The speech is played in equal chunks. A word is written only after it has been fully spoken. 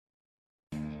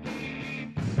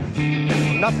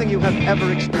Nothing you have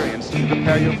ever experienced can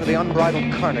prepare you for the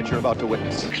unbridled carnage you're about to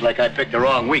witness. Looks like I picked the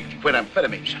wrong week to quit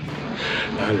amphetamines.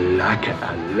 I like it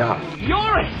a lot.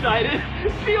 You're excited.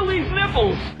 Feel these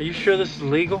nipples. Are you sure this is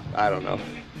legal? I don't know.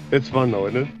 It's fun though,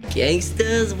 isn't it?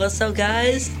 Gangsters, what's up,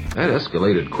 guys? That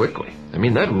escalated quickly. I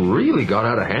mean, that really got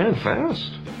out of hand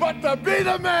fast. But to be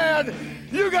the man,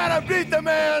 you gotta beat the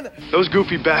man! Those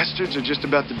goofy bastards are just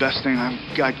about the best thing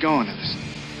I've got going in this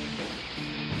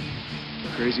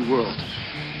crazy world.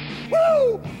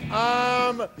 Woo!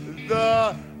 I'm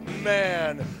the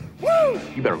man. Woo!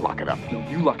 You better lock it up. No,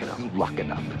 you lock it up. You lock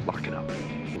it up. Lock it up.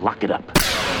 Lock it up.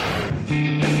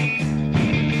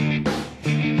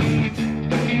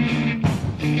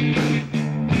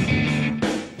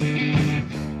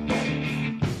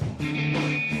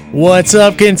 What's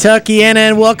up, Kentuckiana,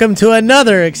 and welcome to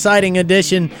another exciting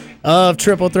edition of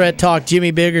Triple Threat Talk.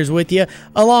 Jimmy Biggers with you,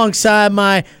 alongside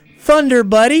my Thunder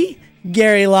buddy,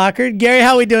 Gary Lockard. Gary,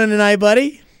 how we doing tonight,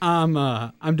 buddy? I'm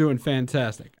doing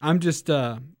fantastic. I'm just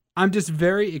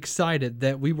very excited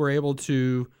that we were able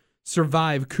to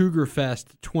survive Cougar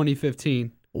Fest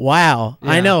 2015. Wow,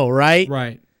 yeah. I know, right?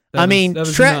 Right.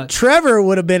 Trevor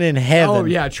would have been in heaven. Oh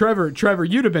yeah, Trevor,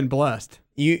 you'd have been blessed.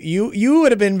 You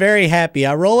would have been very happy.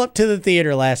 I roll up to the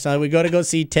theater last night. We go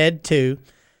see Ted 2,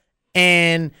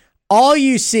 and all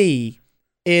you see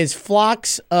is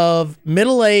flocks of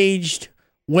middle-aged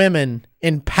women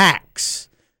in packs.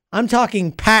 I'm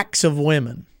talking packs of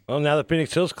women. Well, now that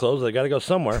Phoenix Hill's closed, they got to go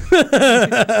somewhere.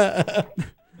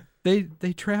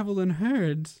 They travel in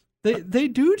herds. They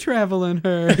do travel in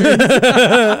herds.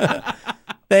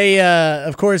 They,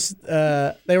 of course,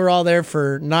 they were all there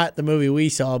for not the movie we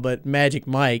saw, but Magic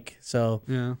Mike. So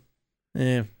yeah,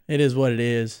 it is what it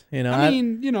is. You know, I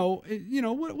mean,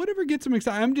 whatever gets them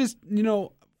excited. I'm just,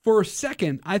 for a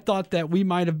second, I thought that we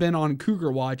might have been on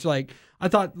Cougar Watch. Like, I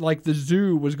thought like the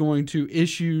zoo was going to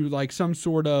issue like some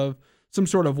sort of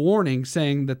warning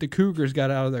saying that the cougars got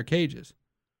out of their cages.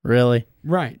 Really?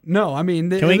 Right. No, I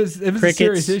mean, it was a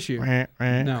serious issue. No,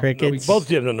 crickets. Both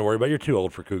of you have nothing to worry about. You're too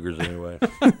old for cougars anyway.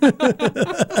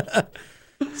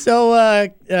 So,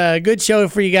 good show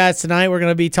for you guys tonight. We're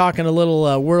going to be talking a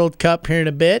little World Cup here in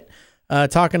a bit,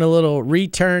 talking a little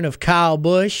return of Kyle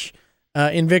Busch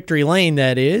in Victory Lane,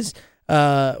 that is.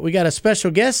 We got a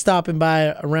special guest stopping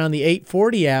by around the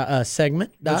 8:40 segment.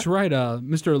 Doc? That's right.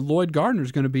 Mr. Lloyd Gardner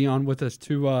is going to be on with us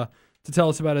to tell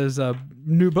us about his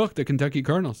new book, The Kentucky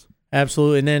Colonels.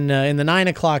 Absolutely. And then in the 9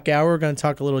 o'clock hour, we're going to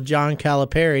talk a little John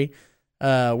Calipari.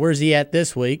 Where's he at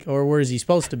this week, or where's he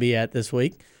supposed to be at this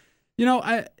week? We're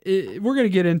going to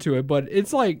get into it, but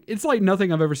it's like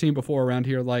nothing I've ever seen before around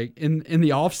here. Like in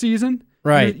the off season,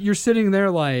 right? You're sitting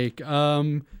there like,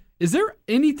 is there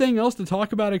anything else to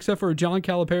talk about except for John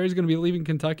Calipari is going to be leaving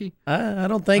Kentucky? I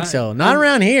don't think so. Not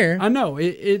around here. I know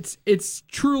it's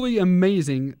truly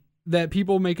amazing that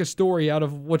people make a story out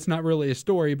of what's not really a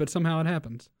story, but somehow it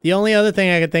happens. The only other thing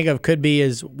I could think of could be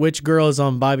is which girl is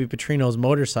on Bobby Petrino's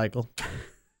motorcycle.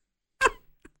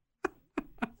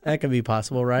 That could be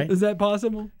possible, right? Is that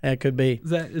possible? That could be.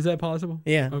 Is that possible?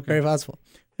 Yeah, okay. Very possible.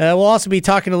 We'll also be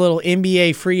talking a little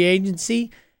NBA free agency.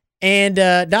 And,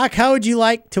 Doc, how would you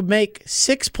like to make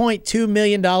 $6.2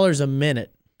 million a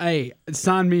minute? Hey,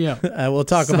 sign me up. We'll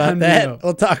talk about that.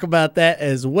 We'll talk about that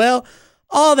as well.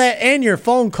 All that and your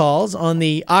phone calls on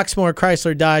the Oxmoor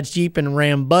Chrysler Dodge Jeep and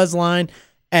Ram Buzz line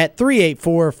at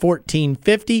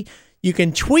 384-1450. You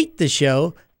can tweet the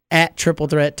show at Triple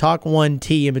Threat Talk,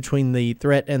 1T in between the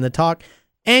threat and the talk.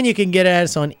 And you can get at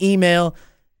us on email,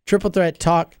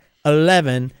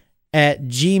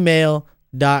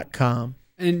 triplethreattalk11@gmail.com.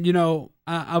 And,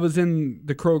 I was in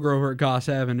the Kroger over at Goss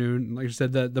Avenue, and like I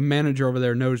said, the manager over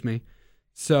there knows me.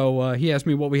 So he asked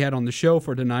me what we had on the show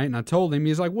for tonight, and I told him.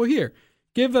 He's like, well, here,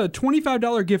 give a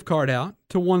 $25 gift card out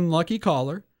to one lucky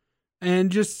caller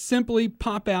and just simply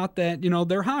pop out that,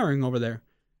 they're hiring over there.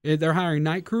 They're hiring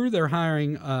night crew, they're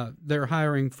hiring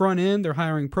front end, they're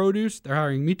hiring produce, they're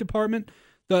hiring meat department.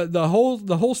 The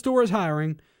whole store is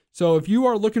hiring. So if you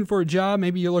are looking for a job,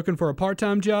 maybe you're looking for a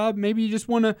part-time job, maybe you just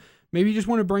want to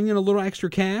bring in a little extra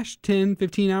cash, 10,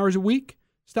 15 hours a week,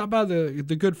 stop by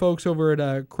the good folks over at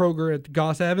Kroger at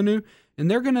Goss Avenue, and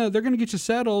they're gonna get you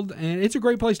settled. And it's a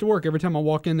great place to work. Every time I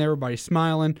walk in there, everybody's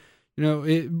smiling.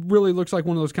 It really looks like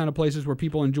one of those kind of places where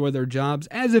people enjoy their jobs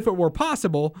as if it were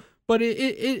possible, but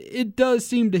it does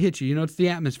seem to hit you. It's the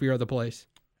atmosphere of the place.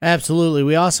 Absolutely.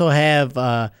 We also have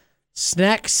free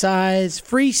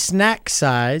snack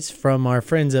size from our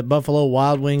friends at Buffalo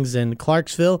Wild Wings in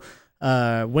Clarksville.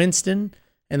 Winston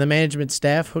and the management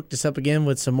staff hooked us up again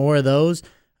with some more of those.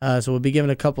 So we'll be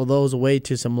giving a couple of those away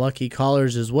to some lucky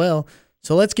callers as well.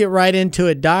 So let's get right into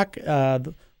it, Doc.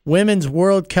 Women's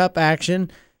World Cup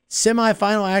action.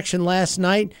 Semifinal action last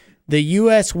night. The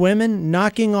U.S. women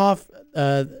knocking off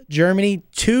Germany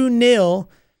 2-0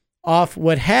 off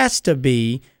what has to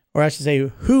be, or I should say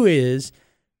who is,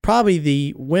 probably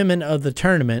the women of the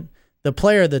tournament, the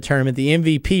player of the tournament, the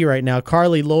MVP right now,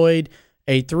 Carly Lloyd,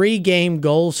 a 3-game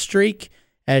goal streak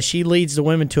as she leads the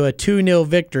women to a 2-0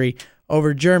 victory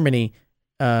over Germany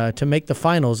to make the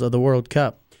finals of the World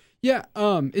Cup. Yeah,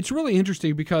 it's really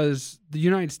interesting because the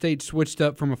United States switched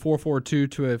up from a 4-4-2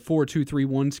 to a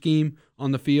 4-2-3-1 scheme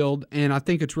on the field, and I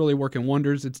think it's really working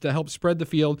wonders. It's to help spread the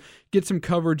field, get some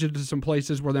coverage into some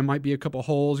places where there might be a couple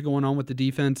holes going on with the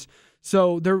defense.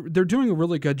 So they're doing a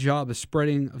really good job of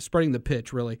spreading the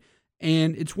pitch, really.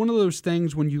 And it's one of those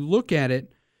things when you look at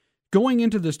it, going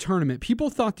into this tournament, people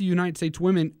thought the United States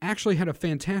women actually had a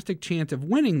fantastic chance of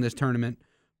winning this tournament,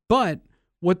 but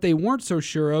what they weren't so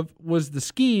sure of was the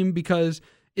scheme, because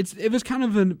it was kind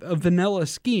of a vanilla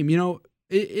scheme. You know,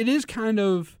 it is kind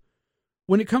of,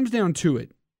 when it comes down to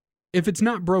it, if it's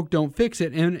not broke, don't fix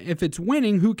it. And if it's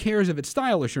winning, who cares if it's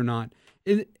stylish or not?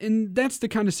 And that's the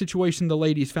kind of situation the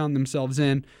ladies found themselves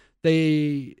in.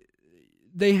 They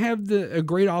have a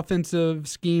great offensive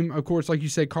scheme. Of course, like you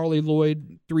said, Carly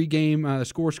Lloyd, 3-game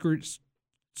score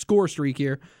streak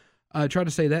here. Try to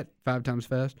say that 5 times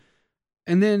fast.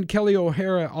 And then Kelly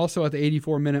O'Hara, also at the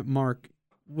 84-minute mark,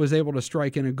 was able to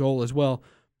strike in a goal as well.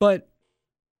 But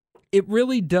it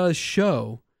really does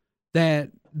show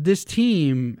that this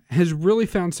team has really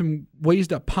found some ways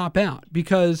to pop out,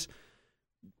 because,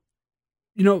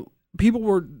 you know, people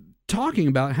were talking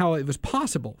about how it was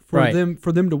possible for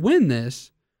them to win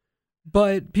this,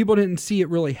 but people didn't see it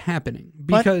really happening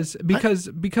because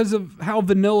of how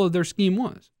vanilla their scheme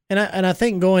was. And I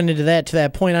think going into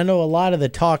that point, I know a lot of the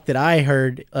talk that I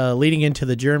heard leading into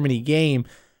the Germany game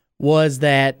was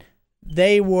that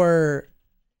they were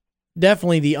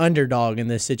definitely the underdog in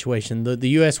this situation. The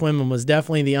U.S. women was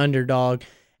definitely the underdog,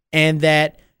 and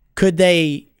that could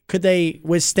they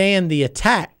withstand the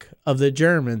attack of the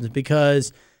Germans,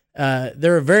 because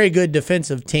they're a very good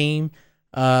defensive team.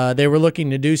 They were looking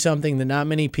to do something that not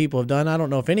many people have done. I don't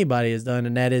know if anybody has done,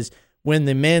 and that is win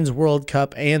the Men's World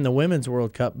Cup and the Women's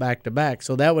World Cup back-to-back.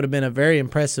 So that would have been a very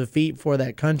impressive feat for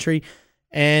that country.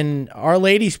 And our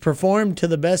ladies performed to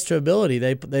the best of ability.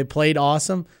 They played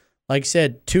awesome. Like I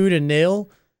said, 2-0.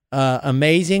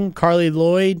 Amazing. Carly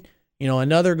Lloyd,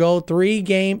 another goal, 3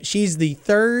 games. She's the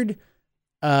third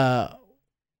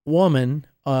woman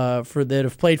that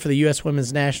have played for the U.S.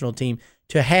 women's national team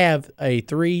to have a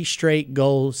 3 straight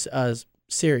goals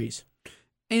series.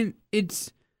 And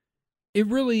it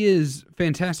really is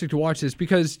fantastic to watch this,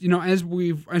 because as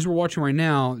we're watching right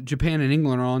now, Japan and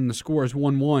England are on. The score is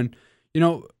 1-1.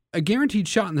 A guaranteed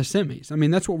shot in the semis. I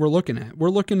mean, that's what we're looking at. We're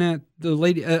looking at the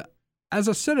lady. As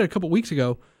I said a couple weeks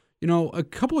ago, a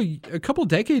couple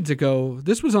decades ago,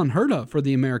 this was unheard of for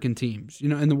the American teams.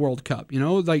 In the World Cup.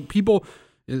 Like people,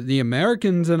 the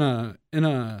Americans in a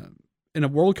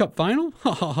World Cup final.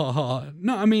 Ha ha ha ha.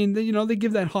 No, I mean, they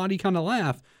give that haughty kind of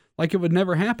laugh, like it would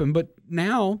never happen. But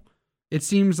now, it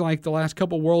seems like the last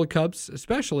couple World Cups,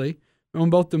 especially on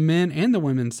both the men and the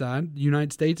women's side, the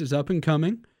United States is up and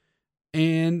coming,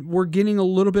 and we're getting a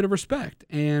little bit of respect.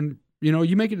 And,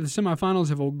 you make it to the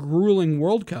semifinals of a grueling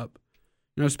World Cup,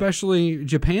 especially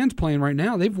Japan's playing right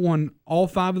now. They've won all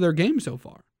 5 of their games so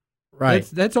far. Right.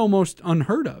 That's almost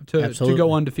unheard of to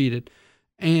go undefeated.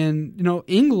 And,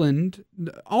 England,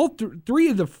 all 3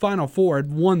 of the Final 4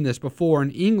 had won this before,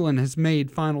 and England has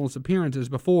made finals appearances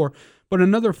before. But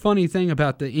another funny thing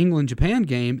about the England-Japan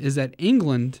game is that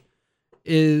England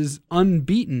is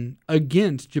unbeaten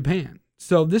against Japan.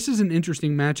 So this is an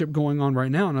interesting matchup going on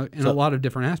right now in a lot of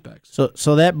different aspects.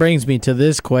 So that brings me to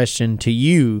this question to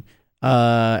you,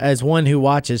 as one who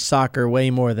watches soccer way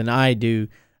more than I do.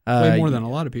 Way more than a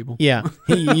lot of people. Yeah,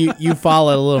 you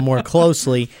follow it a little more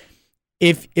closely.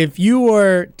 If you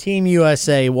were Team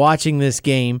USA watching this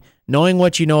game, knowing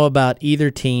what you know about either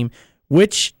team,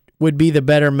 which would be the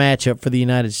better matchup for the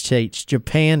United States,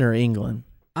 Japan or England?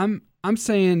 I'm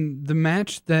saying the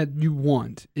match that you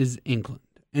want is England.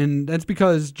 And that's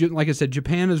because, like I said,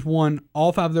 Japan has won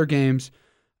all 5 of their games.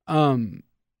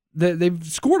 They've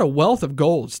scored a wealth of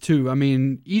goals, too. I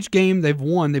mean, each game they've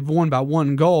won by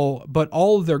 1 goal, but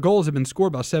all of their goals have been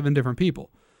scored by 7 different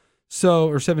people.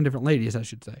 Or 7 different ladies, I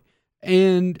should say.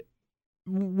 And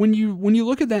when you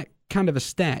look at that kind of a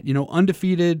stat,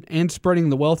 undefeated and spreading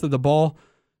the wealth of the ball,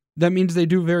 that means they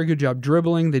do a very good job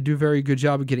dribbling. They do a very good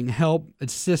job of getting help,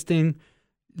 assisting.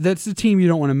 That's the team you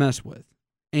don't want to mess with.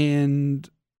 And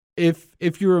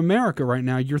if you're America right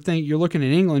now, you're looking at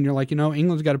England. You're like,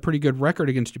 England's got a pretty good record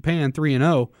against Japan,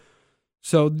 3-0.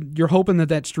 So you're hoping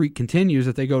that streak continues,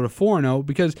 that they go to 4-0,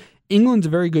 because England's a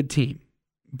very good team.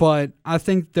 But I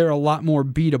think they're a lot more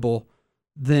beatable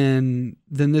than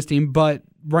this team. But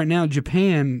right now,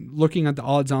 Japan, looking at the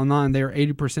odds online, they are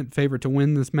 80% favorite to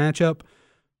win this matchup.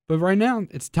 But right now,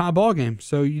 it's a tie ball game,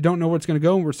 so you don't know where it's going to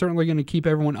go, and we're certainly going to keep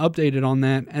everyone updated on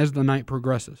that as the night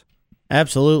progresses.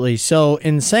 Absolutely. So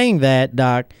in saying that,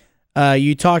 Doc,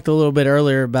 you talked a little bit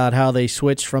earlier about how they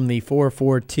switched from the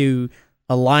 4-4-2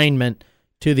 alignment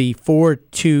to the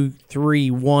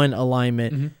 4-2-3-1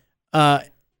 alignment. Mm-hmm.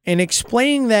 And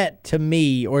explaining that to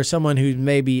me, or someone who's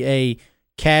maybe a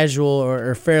casual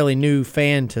or fairly new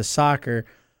fan to soccer,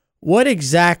 what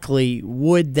exactly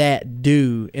would that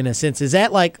do in a sense? Is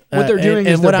that like what they're doing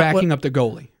is they're backing up the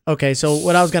goalie? Okay, so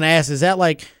what I was going to ask, is that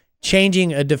like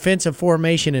changing a defensive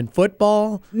formation in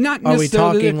football? Not Are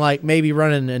necessarily. we talking like maybe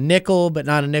running a nickel, but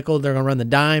not a nickel? They're going to run the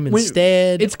dime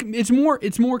instead.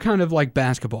 It's more kind of like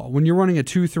basketball. When you're running a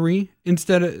 2-3,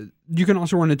 instead of, you can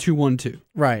also run a 2-1-2.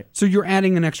 Right. So you're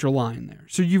adding an extra line there.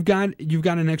 So you've got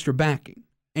an extra backing.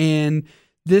 And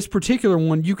this particular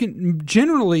one, you can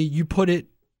generally you put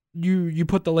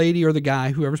the lady or the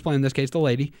guy, whoever's playing, in this case the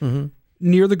lady, mm-hmm.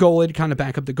 near the goalie to kind of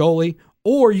back up the goalie,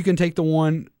 or you can take the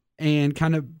one and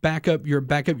kind of back up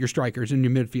your strikers in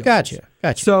your midfield. Gotcha.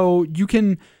 So you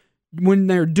can, when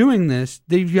they're doing this,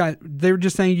 they're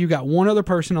just saying you got one other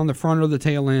person on the front or the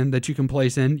tail end that you can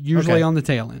place in, usually on the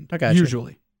tail end. I gotcha.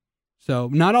 Usually. So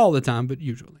not all the time, but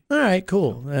usually. All right,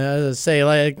 cool. Say,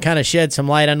 like, kind of shed some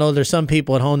light. I know there's some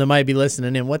people at home that might be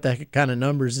listening in. What the kind of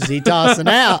numbers is he tossing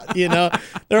out? You know,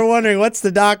 they're wondering, what's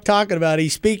the doc talking about?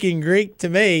 He's speaking Greek to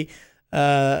me.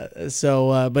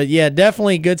 But yeah,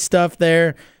 definitely good stuff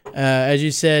there. As you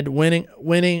said,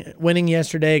 winning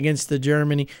yesterday against the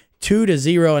Germany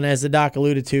 2-0, and as the doc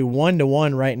alluded to,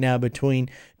 1-1 right now between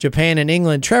Japan and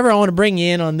England. Trevor, I want to bring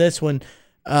you in on this one.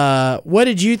 What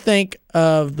did you think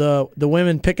of the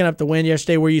women picking up the win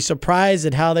yesterday? Were you surprised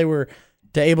at how they were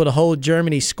able to hold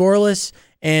Germany scoreless?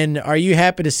 And are you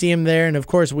happy to see them there? And of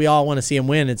course, we all want to see them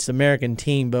win. It's the American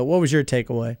team. But what was your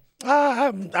takeaway?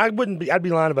 I wouldn't be. I'd be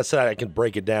lying if I said I can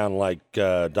break it down like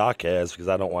Doc has, because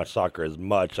I don't watch soccer as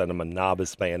much. I'm a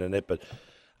novice fan in it, but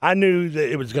I knew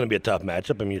that it was going to be a tough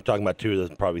matchup. I mean, you're talking about two of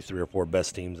the probably 3 or 4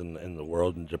 best teams in the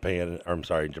world, and Japan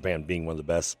being one of the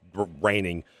best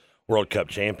reigning World Cup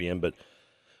champion, but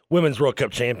women's World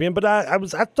Cup champion. But I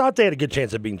thought they had a good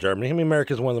chance of beating Germany. I mean,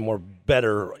 America's one of the more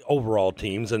better overall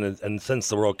teams, and since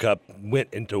the World Cup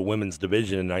went into a women's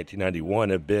division in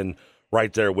 1991, have been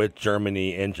right there with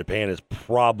Germany and Japan. Is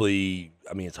probably,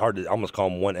 I mean, it's hard to almost call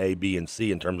them 1A, B, and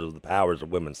C in terms of the powers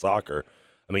of women's soccer.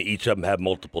 I mean, each of them have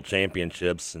multiple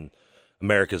championships, and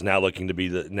America's now looking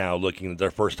at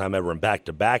their first time ever in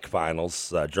back-to-back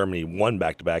finals. Germany won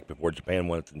back-to-back before Japan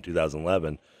won it in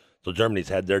 2011. So Germany's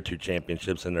had their 2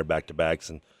 championships in their back-to-backs.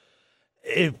 And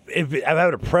if I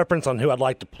had a preference on who I'd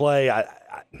like to play, I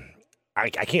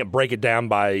can't break it down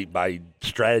by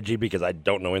strategy because I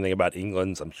don't know anything about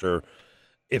England's. I'm sure,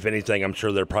 if anything,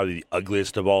 they're probably the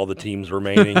ugliest of all the teams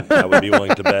remaining. I would be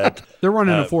willing to bet. They're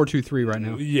running a 4-2-3 right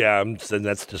now. Yeah, and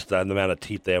that's just the amount of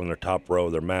teeth they have in their top row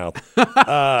of their mouth.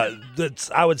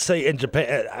 I would say in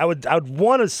Japan, I would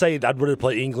want to say I'd rather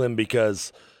play England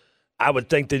because I would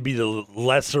think they'd be the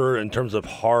lesser in terms of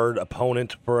hard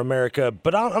opponent for America.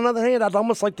 But on the other hand, I'd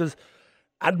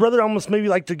rather almost maybe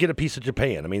like to get a piece of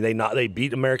Japan. I mean, they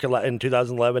beat America in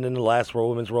 2011 in the last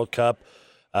Women's World Cup.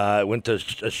 Went to a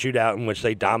shootout in which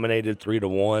they dominated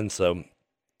 3-1. So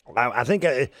I think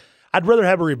I'd rather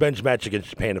have a revenge match against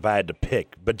Japan if I had to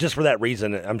pick. But just for that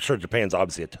reason, I'm sure Japan's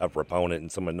obviously a tougher opponent,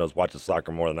 and someone knows watches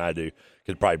soccer more than I do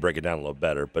could probably break it down a little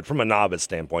better. But from a novice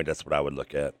standpoint, that's what I would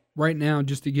look at. Right now,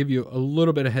 just to give you a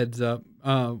little bit of heads up,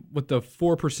 with the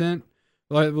 4%,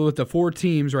 with the 4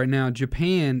 teams right now,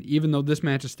 Japan, even though this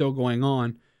match is still going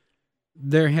on,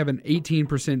 they have an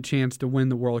 18% chance to win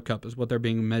the World Cup is what they're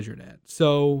being measured at.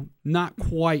 So not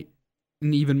quite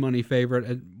an even money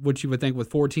favorite, which you would think with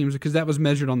 4 teams, because that was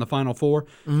measured on the Final Four.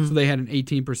 Mm-hmm. So they had an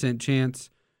 18% chance.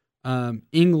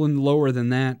 England lower than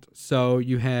that. So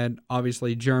you had,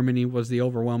 obviously, Germany was the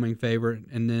overwhelming favorite,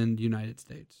 and then the United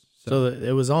States. So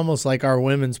it was almost like our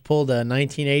women's pulled a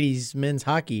 1980s men's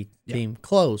hockey team. Yeah.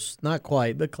 Close. Not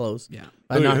quite, but close. Yeah.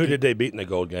 Who did they beat in the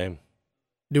gold game?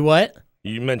 Do what?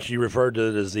 You referred to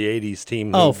it as the 80s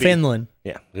team. Finland.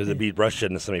 Yeah, because they beat Russia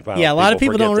in the semifinals. Yeah, a lot of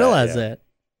people don't realize that.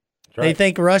 Right. They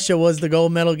think Russia was the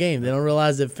gold medal game. They don't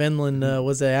realize that Finland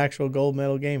was the actual gold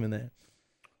medal game in that.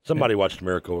 Somebody watched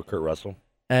Miracle with Kurt Russell.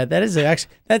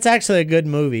 That's actually a good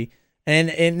movie.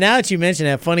 And now that you mention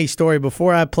that funny story,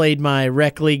 before I played my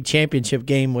rec league championship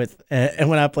game with, and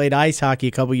when I played ice hockey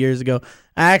a couple years ago,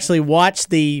 I actually watched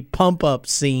the pump up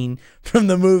scene from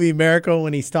the movie Miracle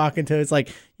when he's talking to. It's like,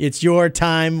 it's your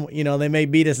time. You know, they may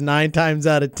beat us 9 times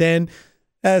out of 10.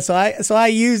 So I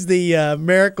used the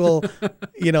Miracle,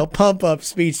 pump up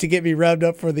speech to get me revved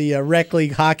up for the rec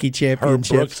league hockey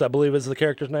championship. Herb Brooks, I believe, is the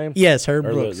character's name. Yes, Herb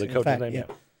Brooks, the coach's name.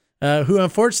 Yeah. Who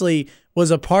unfortunately was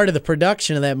a part of the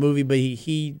production of that movie, but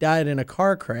he died in a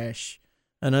car crash,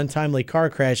 an untimely car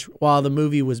crash, while the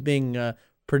movie was being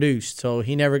produced. So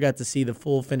he never got to see the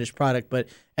full finished product. But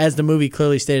as the movie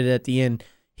clearly stated at the end,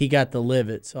 he got to live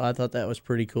it. So I thought that was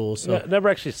pretty cool. So I never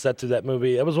actually sat through that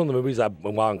movie. It was one of the movies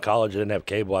while in college, I didn't have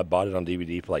cable. I bought it on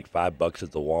DVD for like $5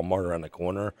 at the Walmart around the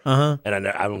corner. Uh-huh. And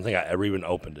I don't think I ever even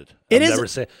opened it. It I've is. never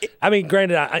seen. I mean,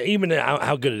 granted, even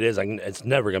how good it is, it's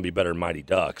never going to be better than Mighty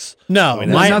Ducks. No, I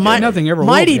mean, nothing ever.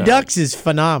 Mighty Ducks is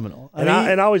phenomenal.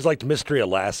 I always liked Mystery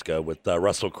Alaska with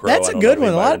Russell Crowe. That's a good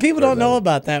one. A lot of people don't know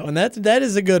about that one. That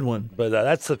is a good one. But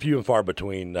that's the few and far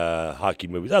between hockey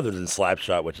movies, other than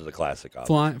Slapshot, which is a classic.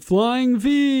 Flying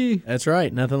V. That's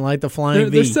right. Nothing like the Flying V.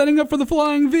 They're setting up for the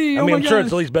Flying V. I mean, I'm sure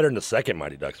it's at least better than the second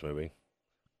Mighty Ducks movie.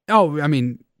 Oh, I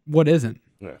mean, what isn't?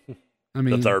 Yeah. I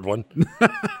mean, the third one.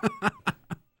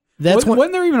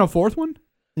 Wasn't there even a fourth one?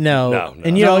 No.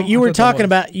 And you were talking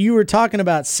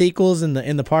about sequels in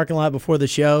the parking lot before the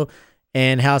show,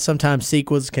 and how sometimes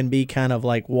sequels can be kind of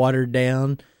like watered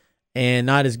down and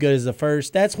not as good as the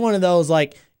first. That's one of those,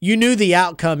 like, you knew the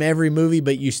outcome every movie,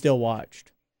 but you still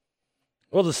watched.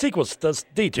 Well, the sequels,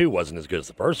 D2 wasn't as good as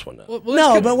the first one, though.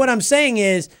 But what I'm saying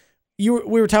is, we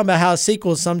were talking about how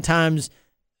sequels sometimes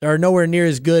are nowhere near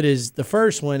as good as the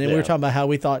first one, and we were talking about how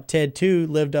we thought Ted 2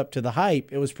 lived up to the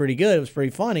hype. It was pretty good. It was pretty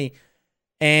funny.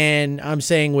 And I'm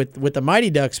saying with the Mighty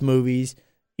Ducks movies,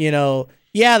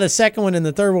 the second one and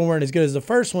the third one weren't as good as the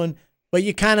first one, but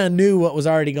you kind of knew what was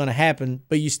already going to happen,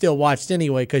 but you still watched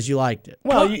anyway because you liked it.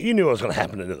 Well, you knew what was going to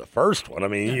happen in the first one. I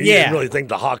mean, you didn't really think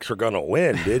the Hawks were going to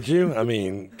win, did you? I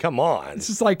mean, come on. This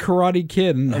is like Karate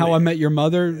Kid and How I Met Your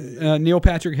Mother. Neil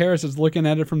Patrick Harris is looking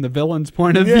at it from the villain's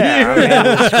point of view. Yeah, I mean,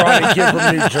 this Karate Kid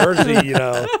from New Jersey,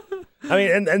 I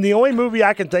mean, and the only movie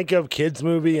I can think of, kids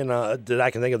movie, and that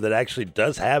I can think of that actually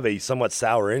does have a somewhat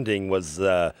sour ending was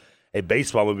a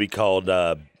baseball movie called,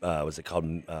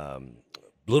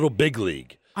 Little Big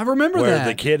League. I remember that. Where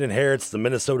the kid inherits the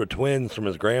Minnesota Twins from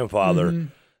his grandfather,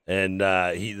 and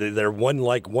they're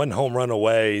one home run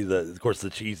away. Of course, the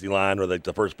cheesy line where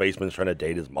the first baseman's trying to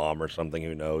date his mom or something,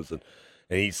 who knows? And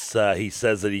he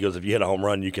says that he goes, if you hit a home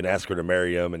run, you can ask her to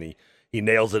marry him, and he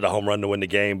nails it a home run to win the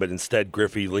game, but instead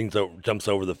Griffey jumps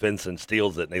over the fence and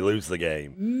steals it, and they lose the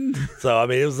game. So, I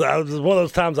mean, it was one of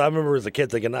those times I remember as a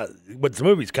kid thinking, but the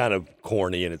movie's kind of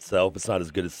corny in itself. It's not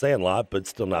as good as Sandlot, but it's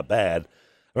still not bad.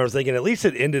 I remember thinking, at least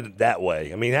it ended that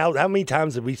way. I mean, how many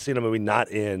times have we seen a movie not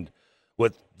end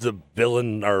with the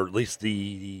villain, or at least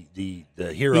the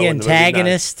hero, the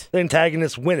antagonist, the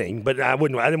antagonist winning? But I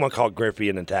didn't want to call Griffey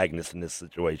an antagonist in this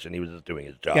situation. He was just doing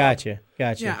his job. Gotcha.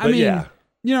 Yeah, I mean,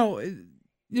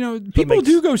 people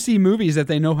do go see movies that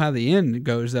they know how the end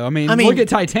goes, though. I mean, look at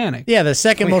Titanic. Yeah, the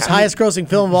second most highest grossing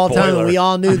film of all time, and we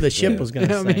all knew the ship was going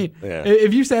to sink.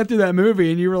 If you sat through that movie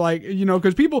and you were like,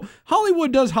 because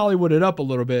Hollywood does Hollywood it up a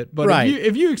little bit, but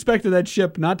if you expected that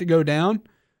ship not to go down,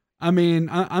 I mean,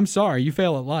 I'm sorry, you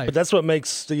fail at life. But that's what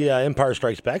makes the Empire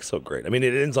Strikes Back so great. I mean,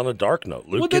 it ends on a dark note.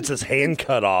 Luke gets his hand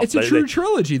cut off. It's a true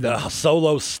trilogy, though.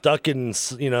 Solo stuck in,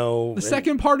 The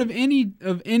second part of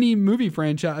any movie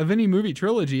franchise, of any movie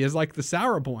trilogy, is like the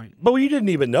sour point. But you didn't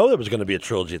even know there was going to be a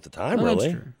trilogy at the time, really.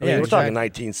 That's true. I mean, we're talking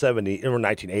 1970 or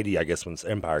 1980, I guess, when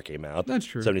Empire came out. That's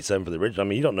true. 77 for the original. I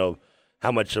mean, you don't know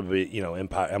how much of it,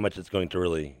 Empire, how much it's going to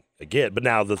really get. But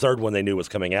now the third one they knew was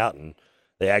coming out, and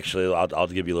they actually, I'll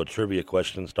give you a little trivia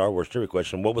question, Star Wars trivia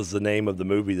question. What was the name of the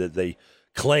movie that they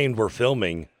claimed were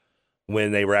filming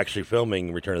when they were actually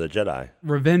filming Return of the Jedi?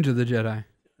 Revenge of the Jedi.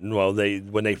 Well,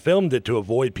 when they filmed it to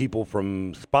avoid people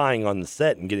from spying on the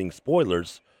set and getting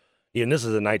spoilers, and this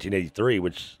is in 1983,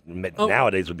 which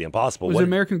nowadays would be impossible. Was it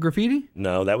American Graffiti?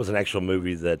 No, that was an actual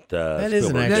movie that that is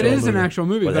an actual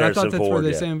movie, but I thought that's where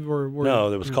they say were.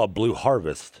 No, it was called Blue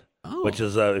Harvest. Oh. Which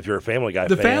is, if you're a Family Guy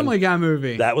fan. The Family Guy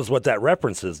movie. That was what that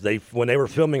references. When they were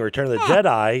filming Return of the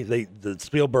Jedi, the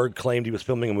Spielberg claimed he was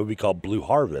filming a movie called Blue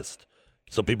Harvest,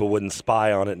 so people wouldn't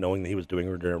spy on it knowing that he was doing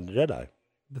Return of the Jedi.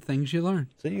 The things you learn.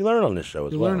 So you learn on this show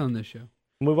as well. You learn on this show.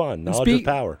 Move on. Knowledge is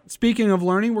power. Speaking of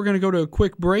learning, we're going to go to a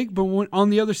quick break, but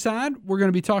on the other side, we're going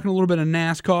to be talking a little bit of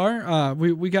NASCAR.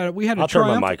 We had a I'll turn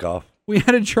my mic off. We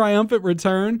had a triumphant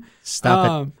return.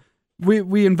 Stop it.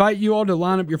 We invite you all to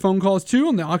line up your phone calls too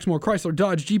on the Oxmoor Chrysler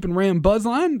Dodge Jeep and Ram Buzz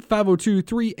line,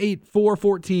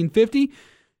 502-384-1450.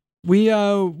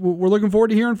 We're looking forward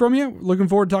to hearing from you. Looking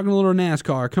forward to talking a little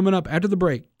NASCAR. Coming up after the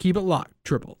break. Keep it locked.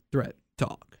 Triple Threat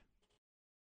Talk.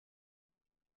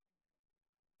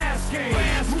 Fast game.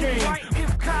 Right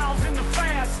if Kyle's in the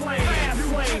fast lane.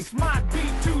 Just might be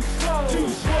too slow.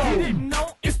 You didn't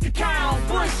know it's the Kyle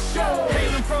Busch Show.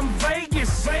 Hailing from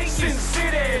Vegas, Sin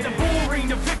City. The bull ring,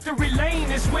 the victory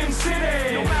lane is Win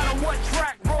City. No matter what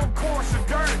track, road course, or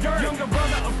dirt. Younger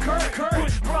brother of Kurt.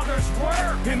 Busch Brothers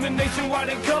were in the Nationwide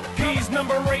and Cup. He's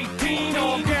number 18.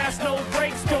 All gas, no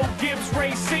brakes, Joe Gibbs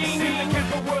Racing. In the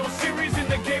Kemper World Series in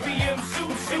the KBM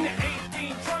suits. In the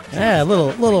 18 trucks. Yeah, a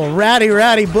little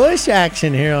rowdy Busch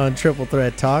action here on Triple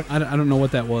Threat Talk. I don't know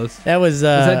what that was. That was. Was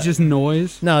that just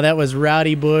noise? No, that was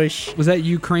Rowdy Busch. Was that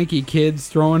you cranky kids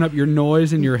throwing up your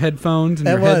noise in your headphones and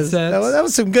your headsets? That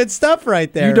was some good stuff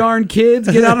right there. You darn kids,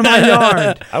 get out of my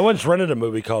yard. I once rented a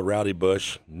movie called Rowdy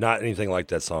Busch. Not anything like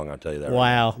that song, I'll tell you that.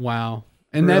 Wow. Wow.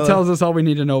 And Really? that tells us all we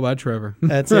need to know about Trevor.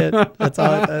 That's it. That's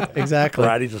all. Exactly.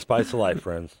 Variety's a spice of life,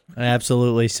 friends.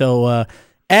 Absolutely. So,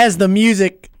 as the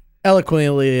music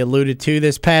eloquently alluded to,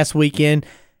 this past weekend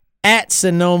at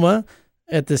Sonoma,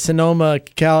 at the Sonoma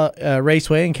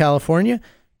Raceway in California,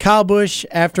 Kyle Busch,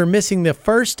 after missing the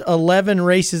first 11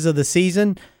 races of the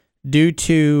season due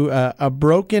to a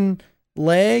broken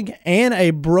leg and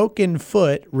a broken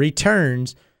foot,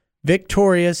 returns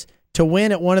victorious to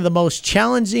win at one of the most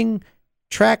challenging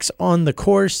tracks on the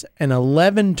course, an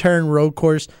 11-turn road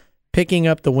course, picking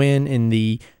up the win in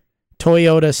the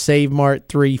Toyota Save Mart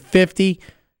 350.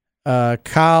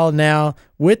 Kyle now,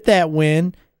 with that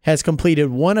win, has completed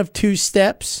one of two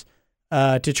steps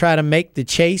to try to make the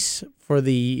chase for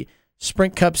the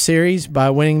Sprint Cup Series. By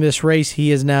winning this race,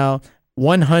 he is now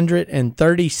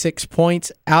 136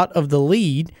 points out of the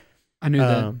lead. I knew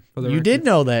that. You did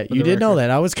know that. You did know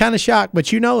that. I was kind of shocked,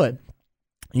 but you know it.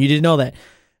 You did know that.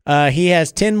 He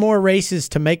has 10 more races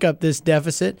to make up this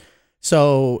deficit,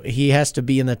 so he has to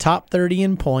be in the top 30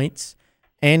 in points,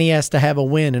 and he has to have a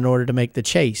win in order to make the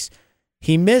chase.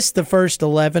 He missed the first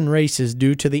 11 races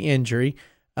due to the injury.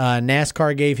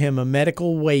 NASCAR gave him a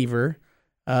medical waiver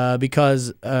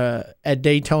because at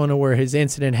Daytona, where his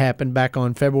incident happened back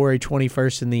on February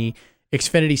 21st in the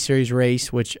Xfinity Series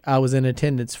race, which I was in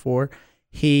attendance for,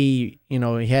 he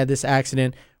had this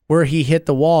accident where he hit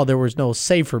the wall. There was no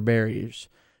safer barriers.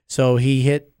 So he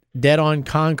hit dead on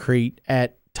concrete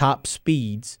at top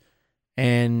speeds.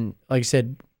 And like I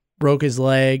said, broke his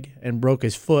leg and broke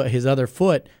his foot, his other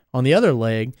foot on the other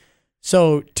leg.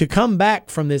 So to come back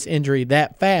from this injury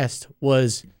that fast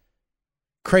was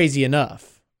crazy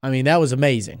enough. I mean, that was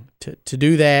amazing to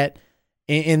do that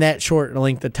in that short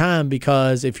length of time,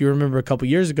 because if you remember a couple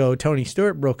years ago, Tony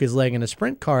Stewart broke his leg in a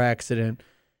sprint car accident,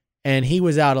 and he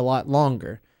was out a lot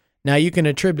longer. Now, you can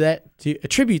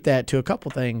attribute that to a couple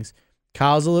things.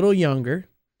 Kyle's a little younger,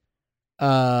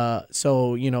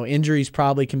 so injuries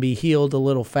probably can be healed a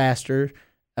little faster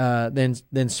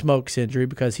than Smoke's injury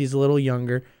because he's a little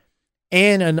younger.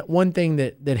 And one thing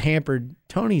that hampered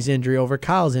Tony's injury over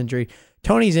Kyle's injury,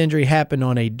 Tony's injury happened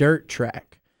on a dirt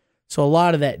track. So a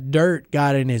lot of that dirt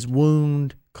got in his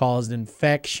wound, caused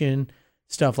infection,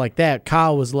 stuff like that.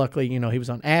 Kyle was luckily, he was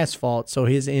on asphalt, so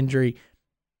his injury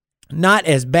not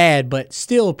as bad, but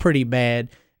still pretty bad.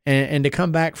 And to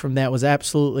come back from that was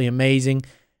absolutely amazing.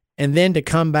 And then to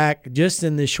come back just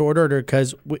in this short order,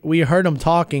 because we heard him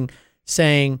talking,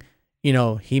 saying,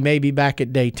 he may be back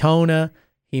at Daytona.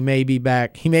 He may be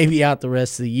back. He may be out the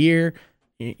rest of the year.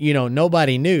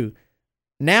 Nobody knew.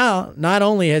 Now, not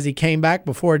only has he came back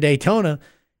before Daytona,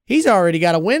 he's already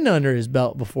got a win under his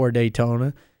belt before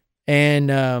Daytona.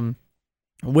 And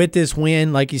with this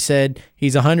win, like you said,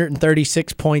 he's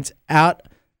 136 points out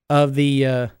of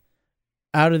the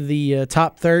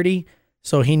top 30.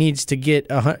 So he needs to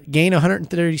gain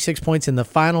 136 points in the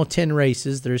final 10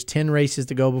 races. There's 10 races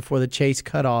to go before the chase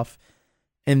cutoff.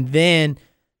 And then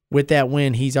with that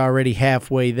win, he's already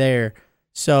halfway there.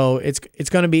 So it's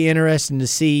going to be interesting to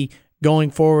see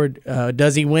going forward.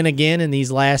 Does he win again in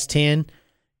these last 10?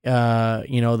 I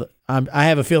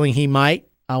have a feeling he might.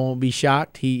 I won't be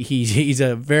shocked. He's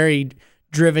a very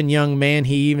driven young man.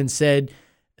 He even said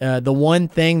the one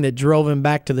thing that drove him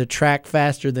back to the track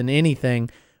faster than anything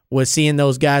was seeing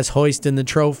those guys hoisting the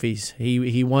trophies.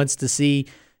 He wants to see,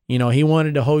 he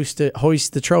wanted to hoist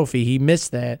the trophy. He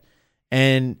missed that.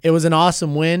 And it was an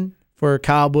awesome win for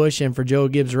Kyle Busch and for Joe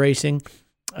Gibbs Racing.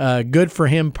 Good for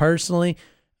him personally.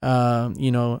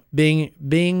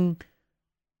 Being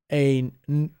a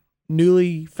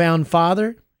newly found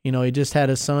father, You know, he just had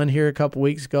a son here a couple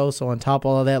weeks ago. So on top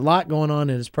of all of that, lot going on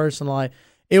in his personal life,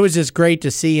 it was just great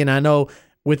to see. And I know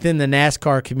within the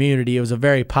NASCAR community, it was a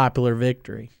very popular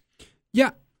victory.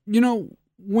 Yeah. You know,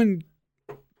 when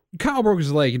Kyle broke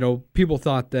his leg, you know, people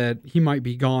thought that he might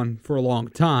be gone for a long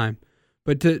time.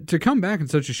 But to come back in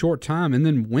such a short time and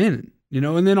then win, you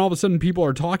know, and then all of a sudden people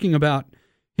are talking about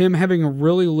him having a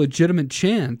really legitimate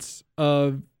chance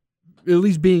of at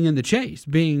least being in the chase,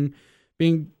 being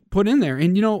put in there.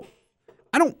 And, you know,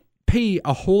 I don't pay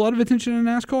a whole lot of attention to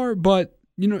NASCAR, but,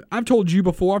 you know, I've told you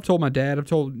before, I've told my dad, I've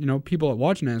told, you know, people that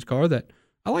watch NASCAR that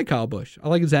I like Kyle Busch. I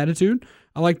like his attitude.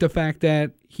 I like the fact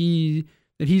that he's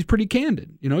pretty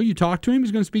candid. You know, you talk to him,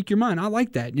 he's going to speak your mind. I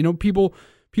like that. You know, people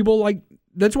like,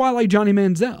 that's why I like Johnny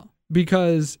Manziel,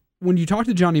 because when you talk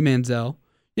to Johnny Manziel,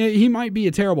 yeah, he might be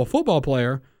a terrible football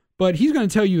player, but he's going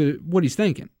to tell you what he's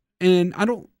thinking. And I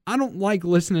don't like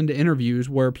listening to interviews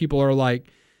where people are like,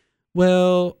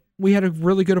 well, we had a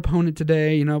really good opponent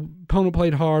today. You know, opponent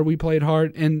played hard, we played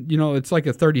hard, and you know it's like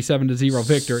a 37-0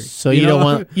 victory. So you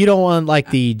don't want like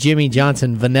the Jimmy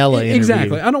Johnson vanilla interview.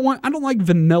 Exactly. I don't like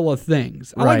vanilla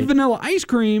things. I like vanilla ice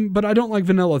cream, but I don't like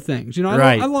vanilla things. You know,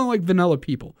 I don't like vanilla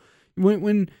people.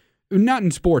 When not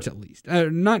in sports, at least,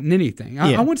 not in anything.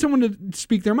 I want someone to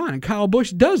speak their mind, and Kyle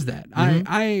Busch does that.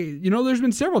 Mm-hmm. You know, there's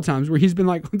been several times where he's been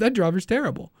like, "That driver's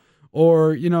terrible,"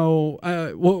 or you know,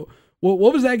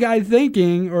 what was that guy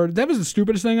thinking? Or that was the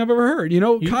stupidest thing I've ever heard. You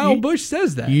know, Kyle Busch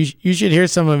says that. You should hear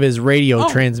some of his radio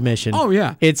transmission. Oh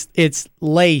yeah, it's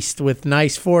laced with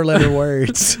nice 4-letter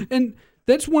words. And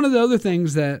that's one of the other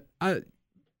things that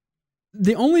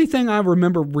the only thing I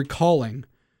remember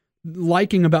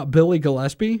liking about Billy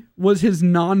Gillispie was his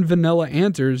non-vanilla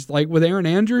answers. Like with Aaron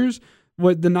Andrews,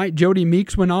 the night Jody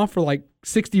Meeks went off for like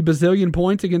 60 bazillion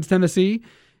points against Tennessee,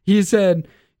 he said,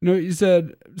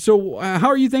 so how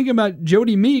are you thinking about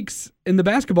Jody Meeks in the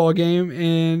basketball game?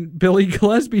 And Billy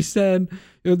Gillispie said,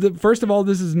 first of all,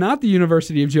 this is not the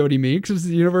University of Jody Meeks. It's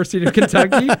the University of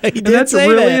Kentucky. And that's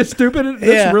really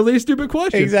a stupid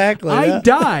question. Exactly. I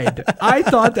died. I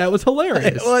thought that was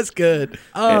hilarious. It was good.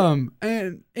 And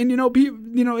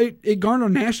it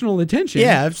garnered national attention.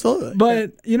 Yeah, absolutely.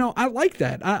 But I like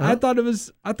that. I thought it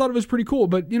was pretty cool.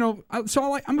 But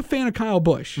I'm a fan of Kyle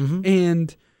Busch, mm-hmm.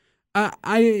 and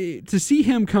to see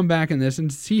him come back in this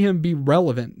and see him be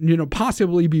relevant,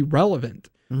 possibly be relevant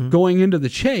mm-hmm. going into the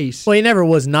chase. Well, he never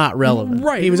was not relevant.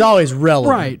 Right. He was always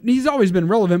relevant. Right. He's always been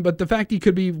relevant, but the fact he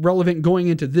could be relevant going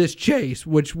into this chase,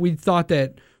 which we thought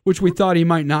he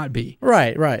might not be.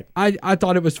 Right. I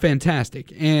thought it was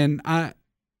fantastic. And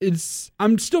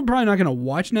I'm still probably not going to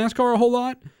watch NASCAR a whole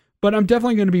lot, but I'm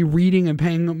definitely going to be reading and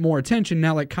paying more attention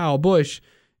now that Kyle Busch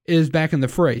is back in the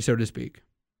fray, so to speak.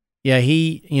 Yeah,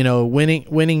 he,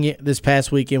 winning this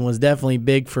past weekend was definitely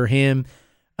big for him.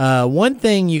 One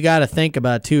thing you got to think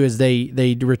about, too, is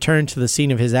they returned to the scene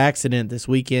of his accident this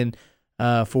weekend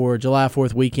for July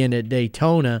 4th weekend at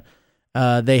Daytona.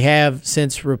 They have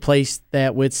since replaced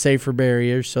that with safer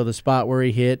barriers, so the spot where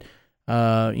he hit,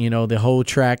 the whole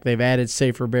track, they've added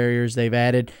safer barriers. They've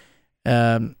added,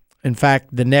 in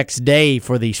fact, the next day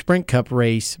for the Sprint Cup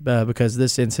race, because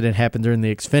this incident happened during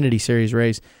the Xfinity Series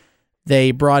race,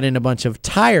 they brought in a bunch of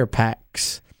tire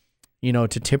packs, to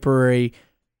temporarily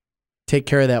take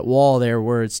care of that wall there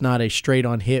where it's not a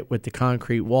straight-on hit with the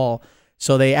concrete wall.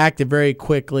 So they acted very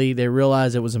quickly. They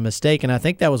realized it was a mistake, and I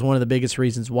think that was one of the biggest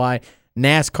reasons why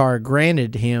NASCAR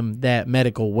granted him that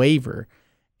medical waiver.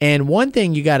 And one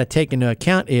thing you got to take into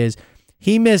account is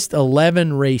he missed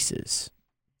 11 races.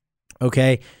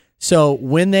 Okay? So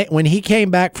when he came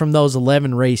back from those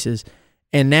 11 races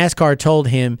and NASCAR told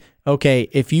him, okay,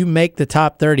 if you make the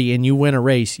top 30 and you win a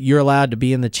race, you're allowed to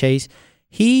be in the chase.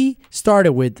 He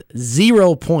started with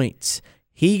 0 points.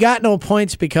 He got no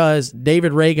points because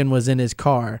David Reagan was in his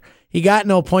car. He got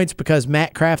no points because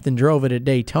Matt Crafton drove it at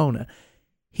Daytona.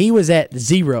 He was at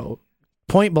 0,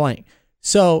 point blank.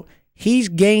 So he's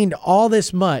gained all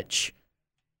this much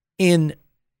in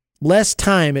less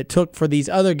time it took for these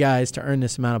other guys to earn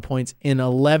this amount of points in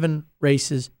 11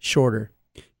 races shorter.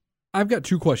 I've got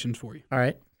 2 questions for you. All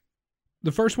right.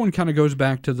 The first one kind of goes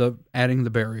back to the adding the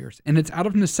barriers, and it's out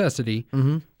of necessity.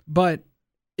 Mm-hmm. But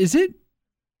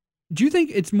do you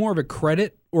think it's more of a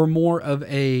credit or more of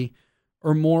a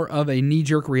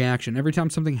knee-jerk reaction? Every time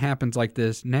something happens like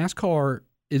this, NASCAR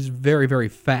is very, very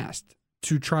fast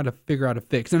to try to figure out a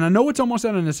fix. And I know it's almost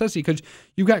out of necessity because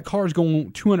you've got cars going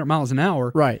 200 miles an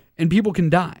hour, right? And people can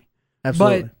die.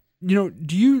 Absolutely. But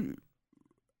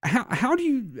how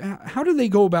do they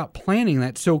go about planning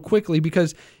that so quickly?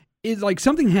 Because it's like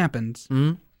something happens,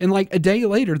 mm-hmm. and like a day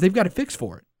later, they've got a fix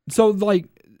for it. So like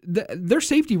their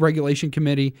safety regulation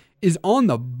committee is on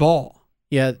the ball.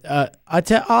 Yeah,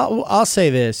 I'll say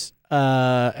this.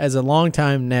 As a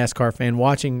longtime NASCAR fan,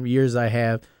 watching years I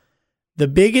have, the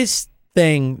biggest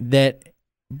thing that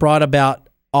brought about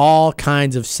all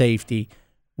kinds of safety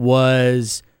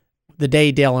was the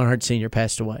day Dale Earnhardt Sr.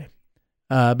 passed away.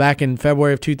 Back in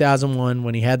February of 2001,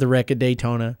 when he had the wreck at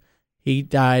Daytona, he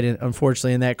died,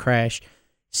 unfortunately, in that crash.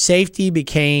 Safety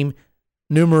became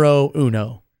numero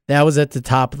uno. That was at the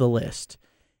top of the list.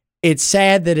 It's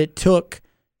sad that it took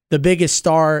the biggest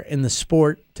star in the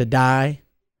sport to die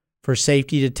for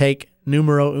safety to take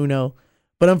numero uno,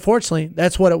 but unfortunately,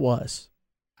 that's what it was.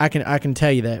 I can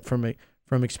tell you that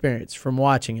from experience, from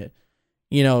watching it.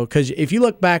 You know, because if you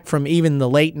look back from even the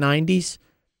late 90s,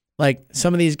 like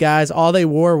some of these guys, all they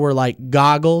wore were like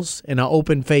goggles and an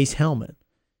open face helmet.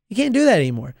 You can't do that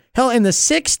anymore. Hell, in the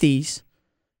 60s,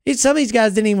 some of these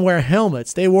guys didn't even wear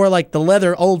helmets. They wore like the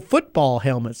leather old football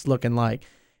helmets looking like.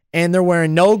 And they're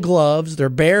wearing no gloves. They're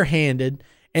barehanded.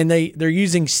 And they're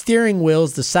using steering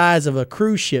wheels the size of a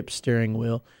cruise ship steering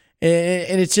wheel.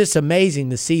 And it's just amazing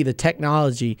to see the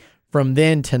technology from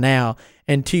then to now.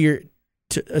 And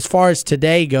as far as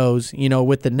today goes, you know,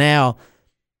 with the now,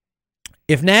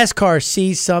 if NASCAR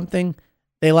sees something,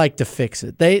 they like to fix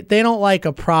it. They don't like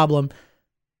a problem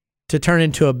to turn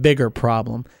into a bigger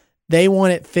problem. They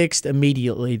want it fixed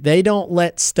immediately. They don't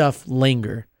let stuff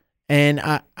linger. And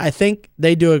I think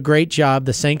they do a great job.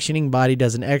 The sanctioning body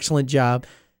does an excellent job.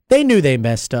 They knew they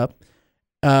messed up.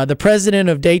 The president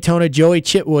of Daytona, Joey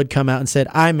Chitwood, come out and said,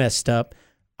 I messed up.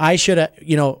 I should have,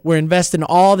 we're investing